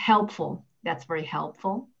that's helpful. That's very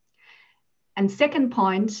helpful. And second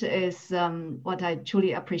point is what I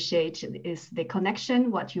truly appreciate is the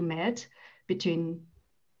connection what you made between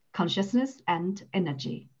consciousness and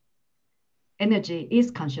energy. Energy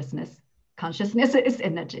is consciousness. Consciousness is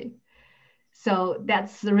energy. So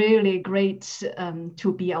that's really great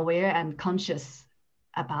to be aware and conscious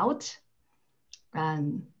about,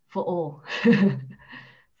 and for all,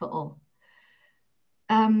 for all.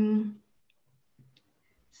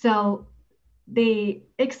 So the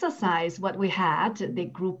exercise, what we had, the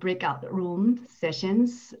group breakout room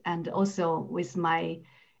sessions, and also with my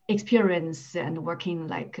experience and working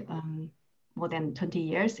like more than 20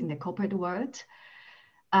 years in the corporate world,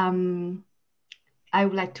 I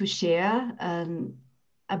would like to share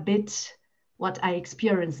a bit what I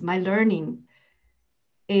experienced. My learning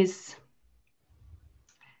is,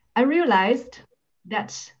 I realized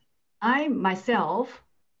that I myself,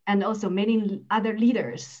 and also many other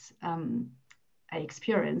leaders I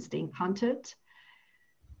experienced, encountered,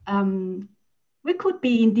 we could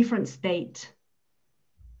be in different state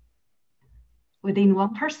within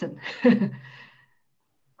one person.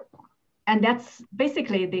 And that's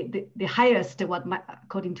basically the highest,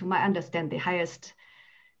 according to my understanding, the highest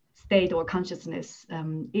state or consciousness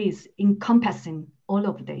is encompassing all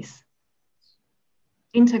of this,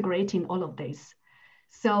 integrating all of this.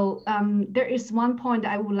 So there is one point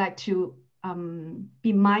I would like to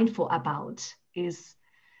be mindful about, is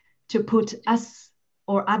to put us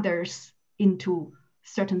or others into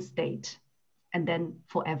certain state and then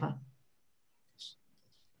forever.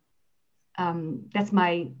 That's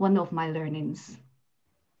one of my learnings.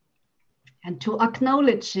 And to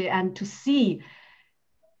acknowledge and to see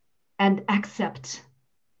and accept,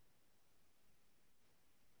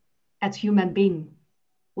 as human being,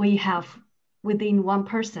 we have within one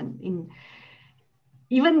person,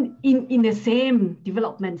 even in the same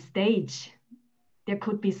development stage, there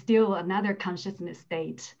could be still another consciousness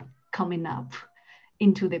state coming up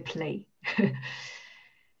into the play.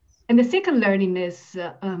 And the second learning is,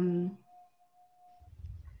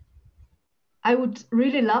 I would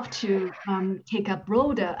really love to take a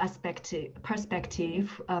broader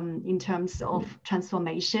perspective in terms of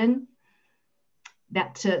transformation,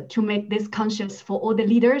 that to make this conscious for all the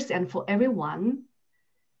leaders and for everyone,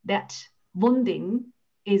 that wounding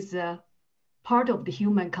is a part of the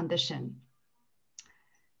human condition.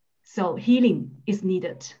 So healing is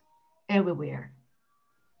needed everywhere.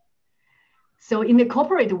 So in the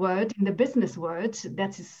corporate world, in the business world,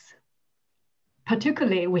 that is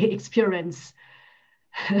particularly we experience,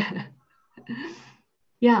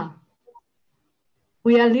 yeah,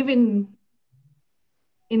 we are living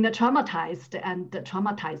in the traumatized and the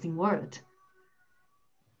traumatizing world.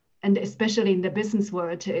 And especially in the business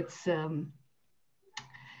world, it's,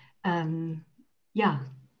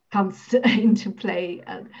 comes into play.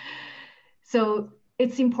 So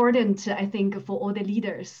it's important, I think, for all the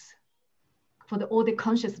leaders, all the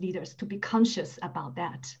conscious leaders to be conscious about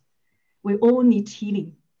that. We all need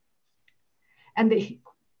healing. And the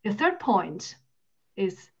third point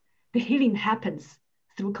is the healing happens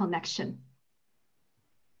through connection.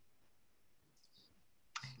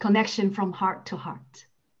 Connection from heart to heart.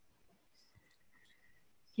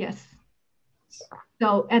 Yes.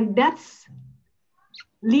 So, and that's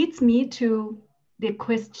leads me to the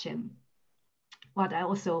question, what I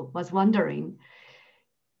also was wondering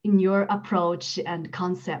in your approach and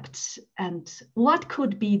concept, and what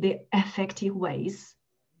could be the effective ways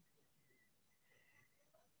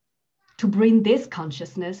to bring this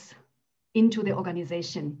consciousness into the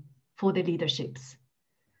organization for the leaderships?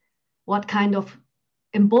 What kind of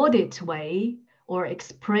embodied way or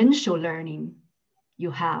experiential learning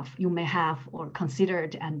you may have or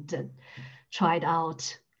considered and tried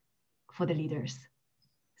out for the leaders?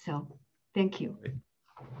 So thank you.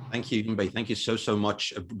 Thank you, Yunbei. Thank you so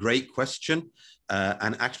much. A great question.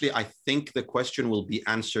 And actually, I think the question will be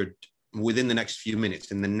answered within the next few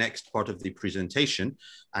minutes in the next part of the presentation.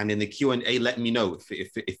 And in the Q&A, let me know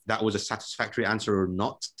if that was a satisfactory answer or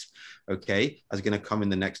not. Okay, that's going to come in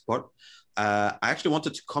the next part. I actually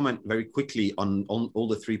wanted to comment very quickly on all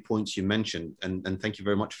the 3 points you mentioned, and thank you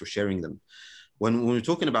very much for sharing them. When we're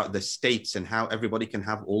talking about the states and how everybody can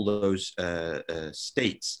have all those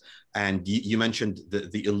states, and you mentioned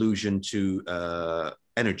the allusion to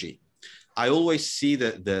energy, I always see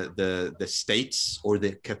the states or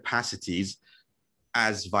the capacities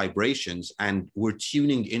as vibrations, and we're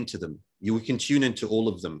tuning into them. We can tune into all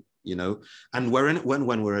of them, you know, and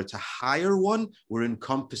when we're at a higher one, we're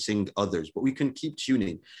encompassing others, but we can keep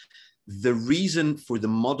tuning. The reason for the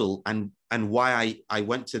model and why I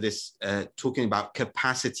went to this talking about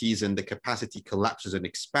capacities and the capacity collapses and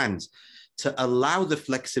expands, to allow the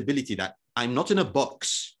flexibility that I'm not in a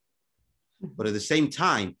box, but at the same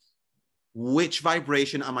time, which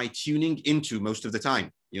vibration am I tuning into most of the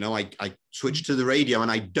time? You know, I switch to the radio and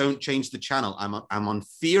I don't change the channel. I'm on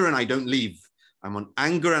fear and I don't leave. I'm on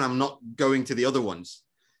anger and I'm not going to the other ones.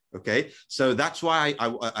 Okay, so that's why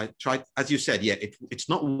I tried, as you said, yeah, it's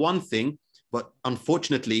not one thing, but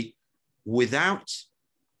unfortunately, without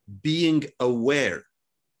being aware,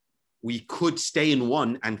 we could stay in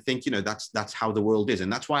one and think, you know, that's how the world is.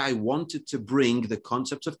 And that's why I wanted to bring the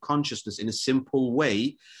concept of consciousness in a simple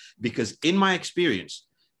way, because in my experience,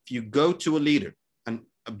 if you go to a leader, and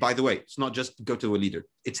by the way, it's not just go to a leader,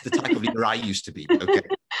 it's the type of leader I used to be, okay?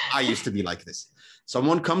 I used to be like this.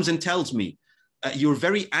 Someone comes and tells me, you're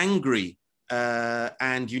very angry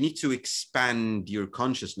and you need to expand your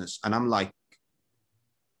consciousness. And I'm like,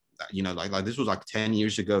 that. You know, like this was like 10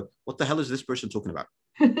 years ago. What the hell is this person talking about?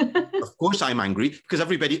 Of course I'm angry because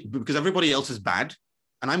everybody else is bad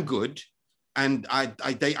and I'm good, and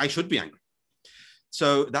I should be angry.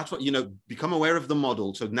 So that's what, you know, become aware of the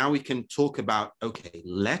model. So now we can talk about, okay,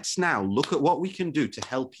 let's now look at what we can do to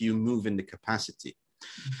help you move in the capacity.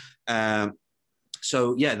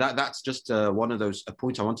 So yeah, that's just one of those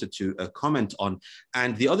points I wanted to comment on.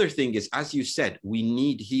 And the other thing is, as you said, we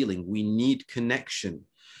need healing, we need connection.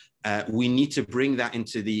 We need to bring that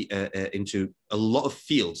into a lot of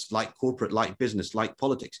fields, like corporate, like business, like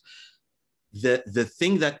politics. The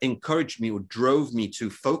thing that encouraged me or drove me to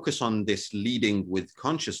focus on this leading with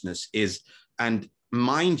consciousness is, and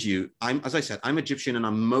mind you, as I said, I'm Egyptian,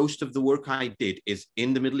 and most of the work I did is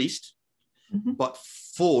in the Middle East, but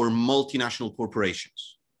for multinational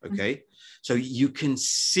corporations. Okay, so you can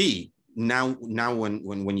see now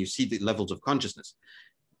when you see the levels of consciousness,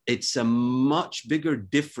 it's a much bigger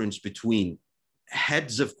difference between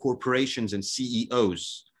heads of corporations and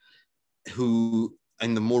CEOs who,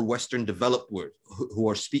 in the more Western developed world, who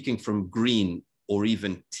are speaking from green or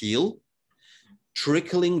even teal,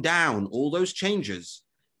 trickling down all those changes.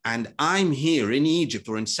 And I'm here in Egypt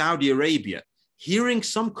or in Saudi Arabia, hearing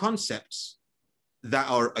some concepts that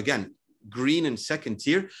are, again, green and second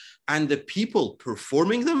tier, and the people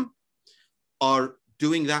performing them are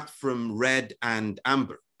doing that from red and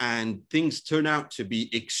amber. And things turn out to be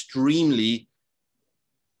extremely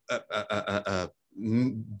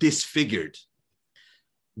disfigured.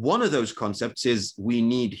 One of those concepts is we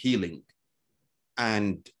need healing.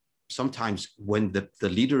 And sometimes when the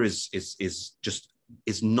leader is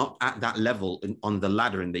not at that level on the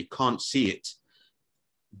ladder and they can't see it,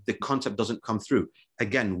 the concept doesn't come through.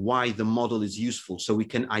 Again, why the model is useful, so we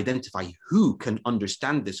can identify who can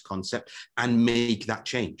understand this concept and make that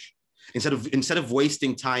change. Instead of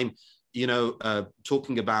wasting time, you know,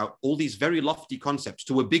 talking about all these very lofty concepts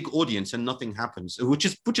to a big audience and nothing happens, which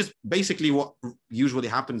is basically what usually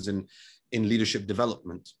happens in leadership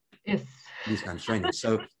development. Yes. These kinds of training.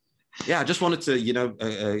 So yeah, I just wanted to, you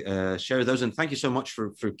know, share those, and thank you so much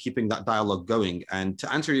for keeping that dialogue going. And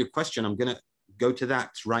to answer your question, I'm going to go to that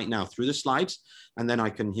right now through the slides, and then I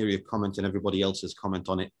can hear your comment and everybody else's comment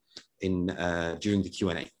on it in during the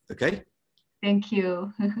Q&A. Okay. Thank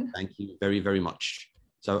you. Thank you very, very much.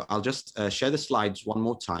 So I'll just share the slides one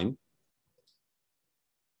more time.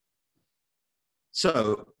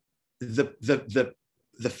 So the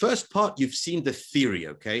first part, you've seen the theory,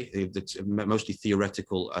 okay? It's mostly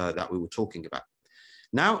theoretical that we were talking about.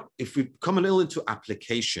 Now, if we come a little into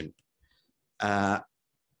application,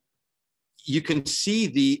 you can see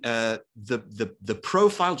the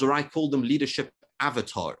profiles, or I call them leadership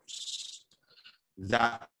avatars,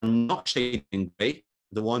 that are not shaded in gray.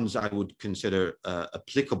 The ones I would consider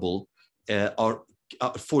applicable are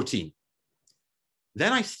 14.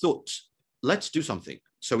 Then I thought, let's do something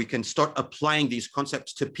so we can start applying these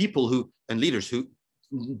concepts to people and leaders who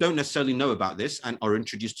don't necessarily know about this and are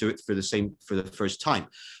introduced to it for the first time.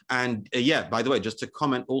 And yeah, by the way, just to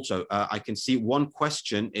comment also, I can see one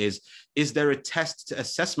question is there a test to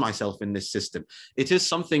assess myself in this system? It is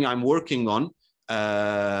something I'm working on.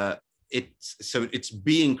 It's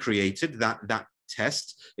being created, that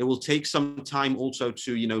test. It will take some time also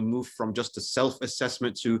to, you know, move from just a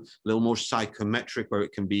self-assessment to a little more psychometric, where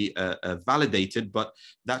it can be validated, but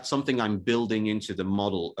that's something I'm building into the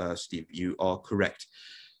model, Steve. You are correct.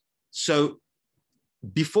 So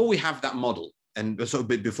before we have that model, and so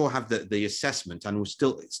before I have the assessment, and we're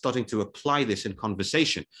still starting to apply this in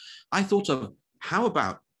conversation, I thought of, how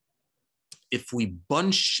about if we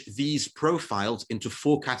bunch these profiles into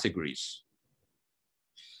 4 categories?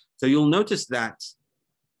 So you'll notice that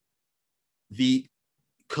the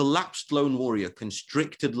collapsed lone warrior,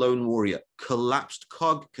 constricted lone warrior, collapsed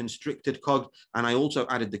cog, constricted cog, and I also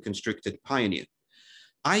added the constricted pioneer.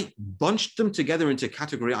 I bunched them together into a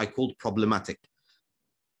category I called problematic.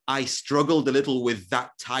 I struggled a little with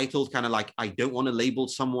that title, kind of like, I don't want to label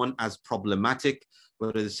someone as problematic,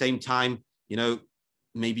 but at the same time, you know,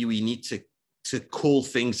 maybe we need to call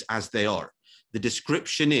things as they are. The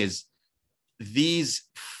description is, these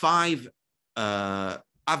 5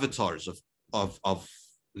 avatars of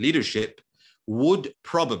leadership would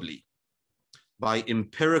probably, by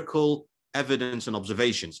empirical evidence and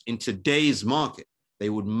observations in today's market, they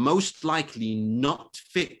would most likely not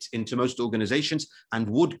fit into most organizations and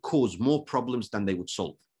would cause more problems than they would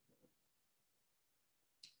solve.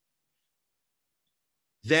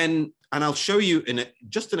 Then, and I'll show you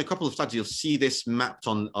just in a couple of slides, you'll see this mapped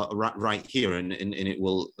on right here, and it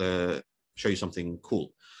will show you something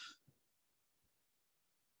cool.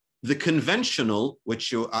 The conventional,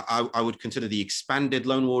 which I would consider the expanded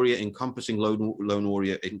lone warrior, encompassing lone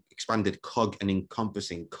warrior, expanded cog, and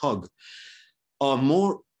encompassing cog, are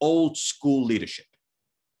more old school leadership.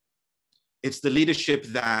 It's the leadership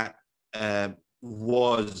that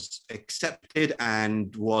was accepted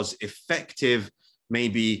and was effective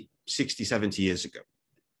maybe 60, 70 years ago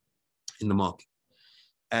in the market.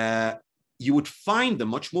 You would find them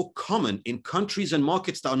much more common in countries and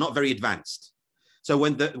markets that are not very advanced. So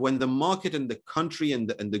when the market and the country and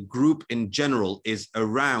the group in general is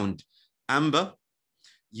around amber,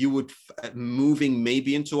 you would, moving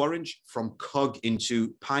maybe into orange, from cog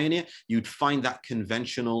into pioneer, you'd find that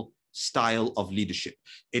conventional style of leadership.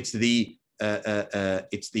 It's the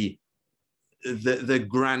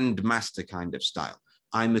grand master kind of style.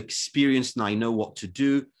 I'm experienced and I know what to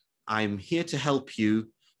do. I'm here to help you,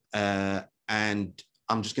 and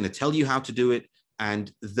I'm just going to tell you how to do it.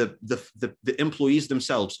 And the employees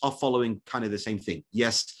themselves are following kind of the same thing.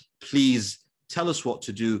 Yes, please tell us what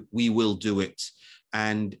to do. We will do it.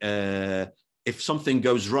 And if something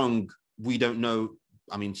goes wrong, we don't know.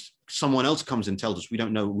 I mean, someone else comes and tells us, we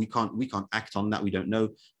don't know. We can't act on that. We don't know.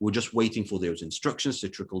 We're just waiting for those instructions to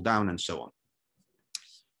trickle down and so on.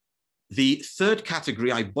 The third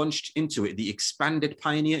category, I bunched into it, the expanded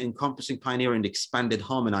pioneer, encompassing pioneer, and expanded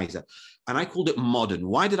harmonizer. And I called it modern.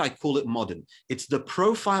 Why did I call it modern? It's the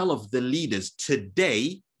profile of the leaders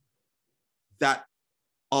today that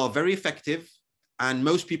are very effective and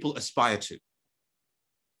most people aspire to.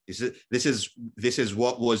 This is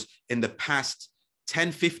what was in the past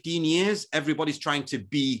 10, 15 years. Everybody's trying to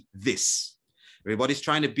be this. Everybody's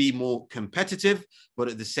trying to be more competitive, but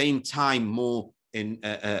at the same time, more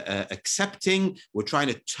accepting. We're trying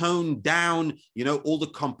to tone down, all the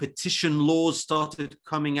competition laws started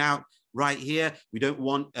coming out right here. We don't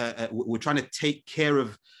want, we're trying to take care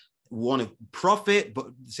of profit, but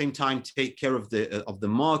at the same time, take care of the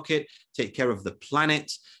market, take care of the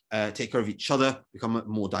planet, take care of each other, become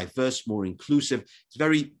more diverse, more inclusive. It's a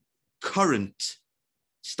very current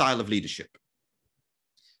style of leadership.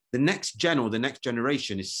 The next gen or the next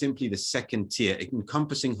generation is simply the second tier,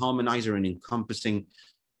 encompassing harmonizer and encompassing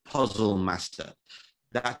puzzle master.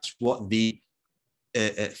 That's what the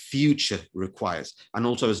future requires. And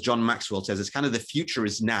also, as John Maxwell says, it's kind of the future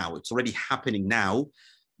is now. It's already happening now,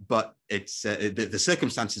 but it's the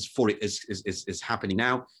circumstances for it is happening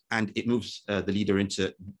now, and it moves the leader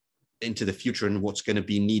into the future and what's going to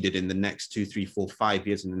be needed in the next 2, 3, 4, 5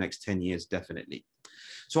 years, in the next 10 years, definitely.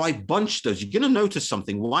 So I bunched those. You're going to notice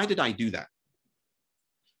something. Why did I do that?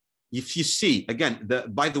 If you see, again,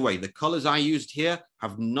 by the way, the colors I used here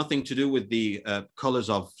have nothing to do with the colors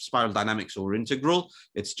of spiral dynamics or integral.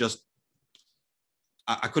 It's just,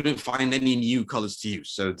 I couldn't find any new colors to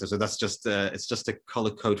use. So that's just, it's just a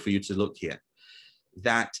color code for you to look here.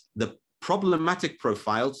 That the problematic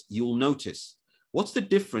profiles, you'll notice, what's the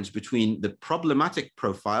difference between the problematic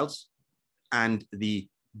profiles and the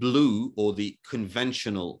blue or the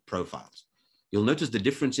conventional profiles? You'll notice the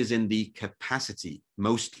differences in the capacity,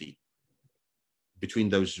 mostly, between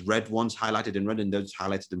those red ones highlighted in red and those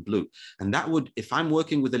highlighted in blue. And that would, if I'm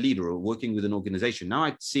working with a leader or working with an organization, now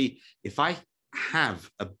I'd see if I have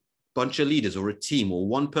a bunch of leaders or a team or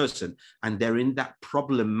one person and they're in that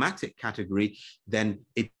problematic category, then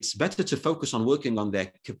it's better to focus on working on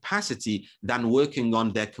their capacity than working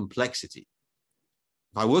on their complexity.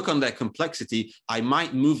 If I work on their complexity, I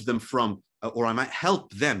might move them from, or I might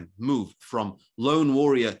help them move from lone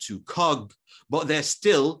warrior to cog, but they're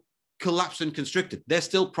still collapsed and constricted. They're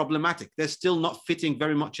still problematic. They're still not fitting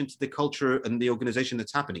very much into the culture and the organization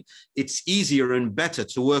that's happening. It's easier and better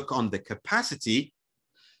to work on the capacity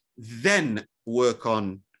than work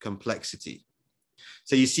on complexity.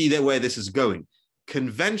 So you see that where this is going.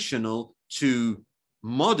 Conventional to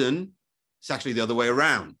modern, it's actually the other way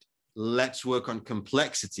around. Let's work on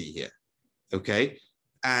complexity here, okay?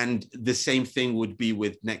 And the same thing would be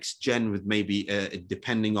with next gen, with maybe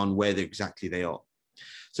depending on where exactly they are.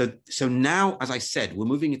 So now, as I said, we're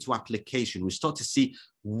moving into application. We start to see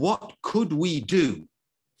what could we do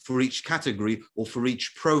for each category or for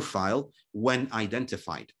each profile when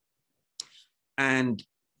identified. And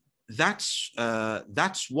that's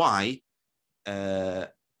why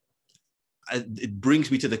it brings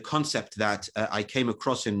me to the concept that I came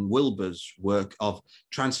across in Wilbur's work of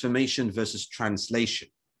transformation versus translation.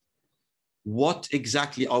 What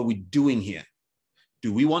exactly are we doing here?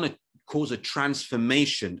 Do we want to cause a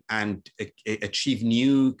transformation and achieve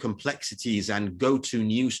new complexities and go to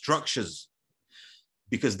new structures?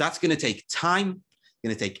 Because that's going to take time,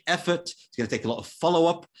 going to take effort, it's going to take a lot of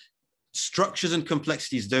follow-up. Structures and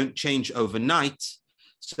complexities don't change overnight.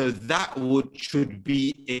 So that should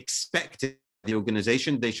be expected. The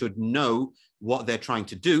organization, they should know what they're trying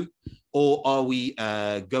to do. Or are we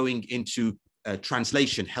going into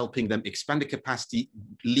translation, helping them expand the capacity,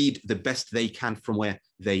 lead the best they can from where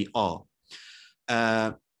they are?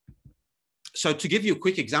 So to give you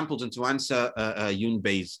quick examples and to answer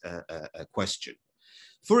Yunbei's question.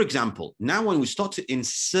 For example, now when we start to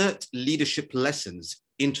insert leadership lessons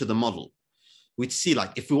into the model, we'd see,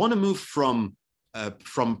 like, if we want to move from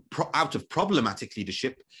out of problematic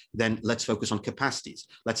leadership, then let's focus on capacities.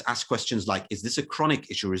 Let's ask questions like, is this a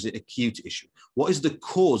chronic issue or is it an acute issue? What is the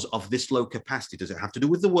cause of this low capacity? Does it have to do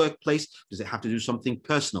with the workplace? Does it have to do something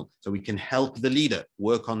personal? So we can help the leader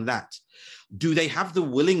work on that. Do they have the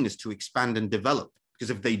willingness to expand and develop?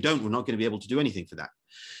 Because if they don't, we're not going to be able to do anything for that.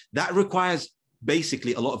 That requires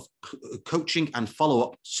basically a lot of coaching and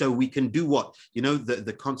follow-up, so we can do what, you know,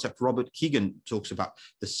 the concept Robert Keegan talks about,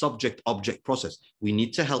 the subject-object process. We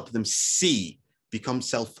need to help them see, become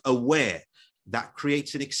self-aware. That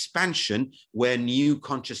creates an expansion where new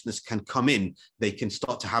consciousness can come in. They can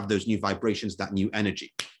start to have those new vibrations, that new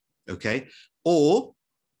energy, okay? Or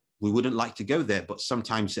we wouldn't like to go there, but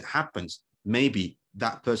sometimes it happens. Maybe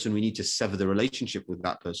that person, we need to sever the relationship with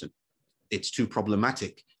that person. It's too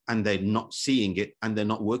problematic, and they're not seeing it, and they're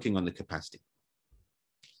not working on the capacity.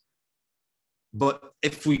 But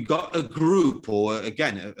if we got a group, or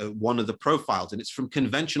again, one of the profiles, and it's from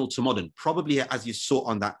conventional to modern, probably as you saw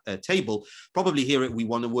on that table, probably here we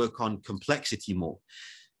want to work on complexity more.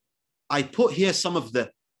 I put here some of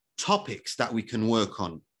the topics that we can work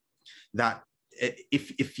on, that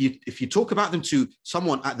if you talk about them to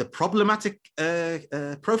someone at the problematic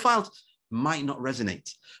profiles, might not resonate.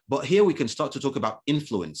 But here we can start to talk about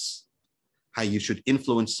influence, how you should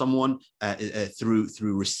influence someone through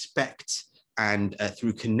respect and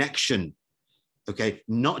through connection, okay?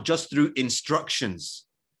 Not just through instructions,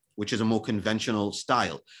 which is a more conventional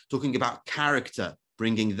style. Talking about character,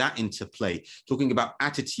 bringing that into play. Talking about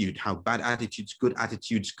attitude, how bad attitudes, good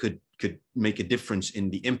attitudes could make a difference in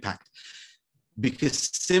the impact. Because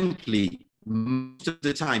simply, most of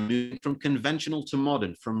the time, moving from conventional to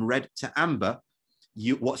modern, from red to amber,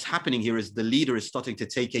 what's happening here is the leader is starting to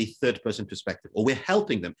take a third-person perspective, or we're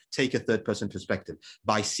helping them take a third-person perspective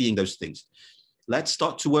by seeing those things. Let's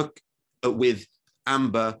start to work with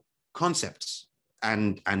amber concepts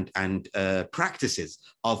and practices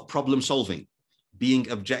of problem solving, being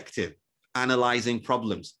objective, analyzing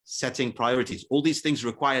problems, setting priorities. All these things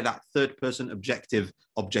require that third-person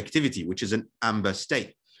objectivity, which is an amber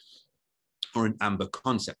state, or an amber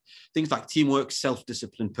concept. Things like teamwork,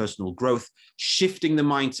 self-discipline, personal growth, shifting the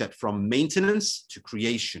mindset from maintenance to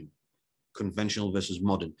creation, conventional versus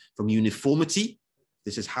modern, from uniformity,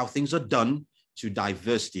 this is how things are done, to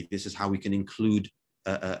diversity, this is how we can include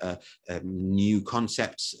new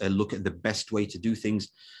concepts, look at the best way to do things,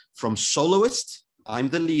 from soloist, I'm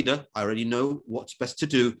the leader, I already know what's best to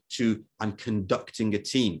do, to I'm conducting a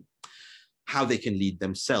team, how they can lead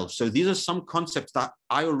themselves. So these are some concepts that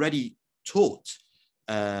I already taught,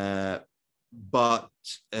 but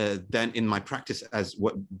then in my practice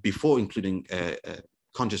before including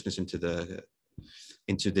consciousness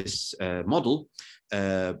into this model,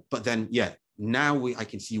 but then now I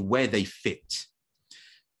can see where they fit.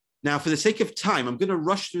 Now, for the sake of time, I'm going to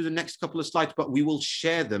rush through the next couple of slides, but we will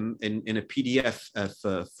share them in a PDF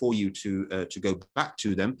for you to go back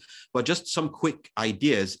to them. But just some quick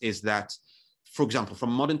ideas is that, for example,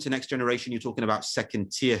 from modern to next generation, you're talking about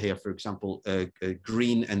second tier here, for example,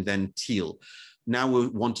 green and then teal. Now we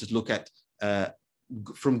want to look at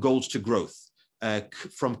from goals to growth,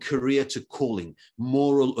 from career to calling,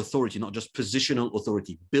 moral authority, not just positional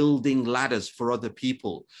authority, building ladders for other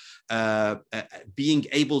people, being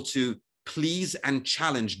able to please and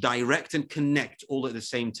challenge, direct and connect all at the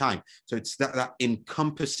same time. So it's that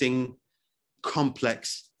encompassing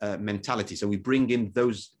complex mentality. So we bring in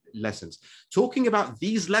those lessons. Talking about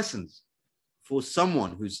these lessons for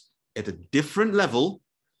someone who's at a different level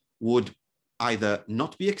would either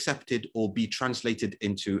not be accepted or be translated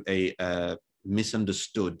into a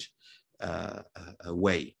misunderstood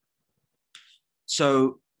way.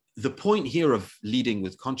 So the point here of leading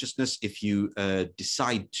with consciousness, if you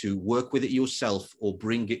decide to work with it yourself or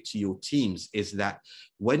bring it to your teams, is that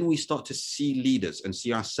when we start to see leaders and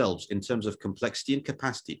see ourselves in terms of complexity and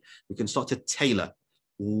capacity, we can start to tailor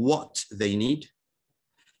what they need,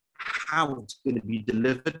 how it's going to be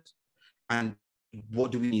delivered, and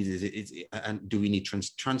what do we need? And do we need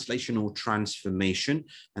translation or transformation?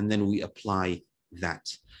 And then we apply that.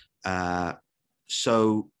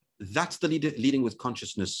 So that's the leading with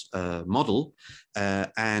consciousness model.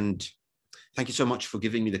 And thank you so much for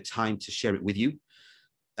giving me the time to share it with you.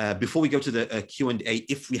 Before we go to the Q&A,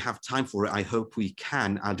 if we have time for it, I hope we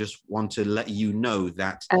can. I just want to let you know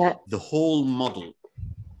that the whole model.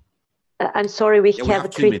 I'm sorry, we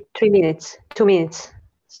have 3 minutes, 2 minutes.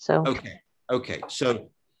 So okay. So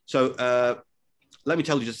let me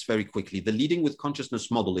tell you just very quickly, the Leading with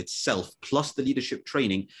Consciousness model itself, plus the leadership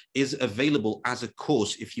training, is available as a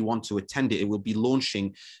course if you want to attend it. It will be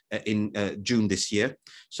launching in June this year.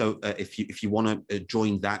 So if you want to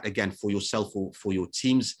join that, again, for yourself or for your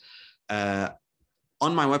teams,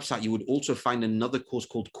 on my website, you would also find another course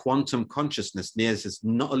called Quantum Consciousness. This is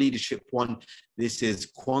not a leadership one. This is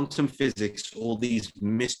quantum physics, all these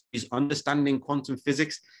mysteries, understanding quantum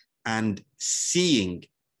physics and seeing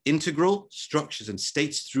integral structures and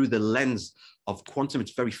states through the lens of quantum.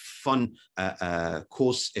 It's a very fun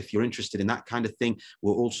course if you're interested in that kind of thing.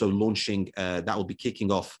 We're also launching, that will be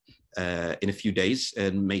kicking off in a few days,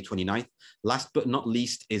 May 29th. Last but not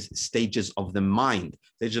least is Stages of the Mind.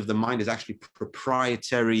 Stages of the Mind is actually a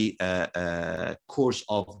proprietary course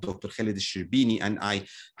of Dr. Khalid Sherbini, and I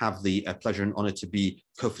have the pleasure and honor to be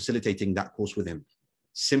co-facilitating that course with him.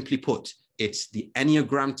 Simply put, it's the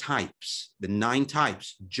Enneagram types, the 9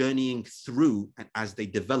 types, journeying through, and as they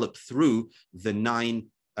develop through the 9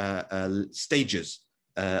 stages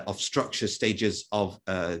of structure, stages of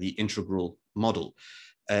the integral model.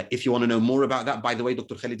 If you want to know more about that, by the way,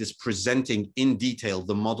 Dr. Khalid is presenting in detail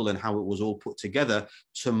the model and how it was all put together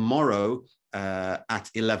tomorrow at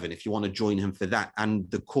 11, if you want to join him for that. And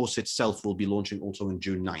the course itself will be launching also on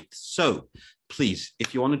June 9th. So please,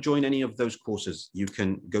 if you want to join any of those courses, you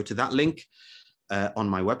can go to that link on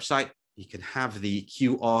my website. You can have the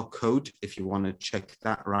QR code if you want to check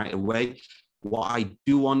that right away. What I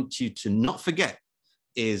do want you to not forget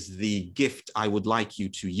is the gift I would like you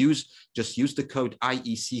to use. Just use the code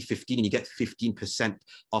IEC15 and you get 15%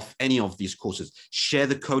 off any of these courses. Share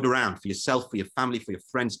the code around for yourself, for your family, for your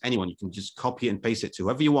friends, anyone. You can just copy it and paste it to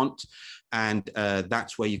whoever you want. And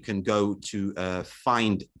that's where you can go to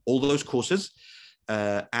find all those courses.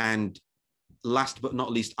 And last but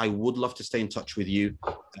not least, I would love to stay in touch with you.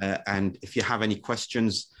 And if you have any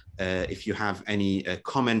questions, if you have any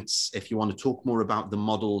comments, if you want to talk more about the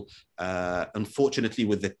model, unfortunately,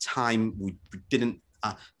 with the time, we didn't.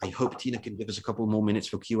 I hope Tina can give us a couple more minutes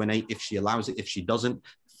for Q&A if she allows it. If she doesn't,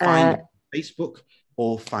 find me on Facebook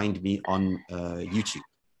or find me on YouTube.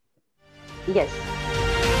 Yes.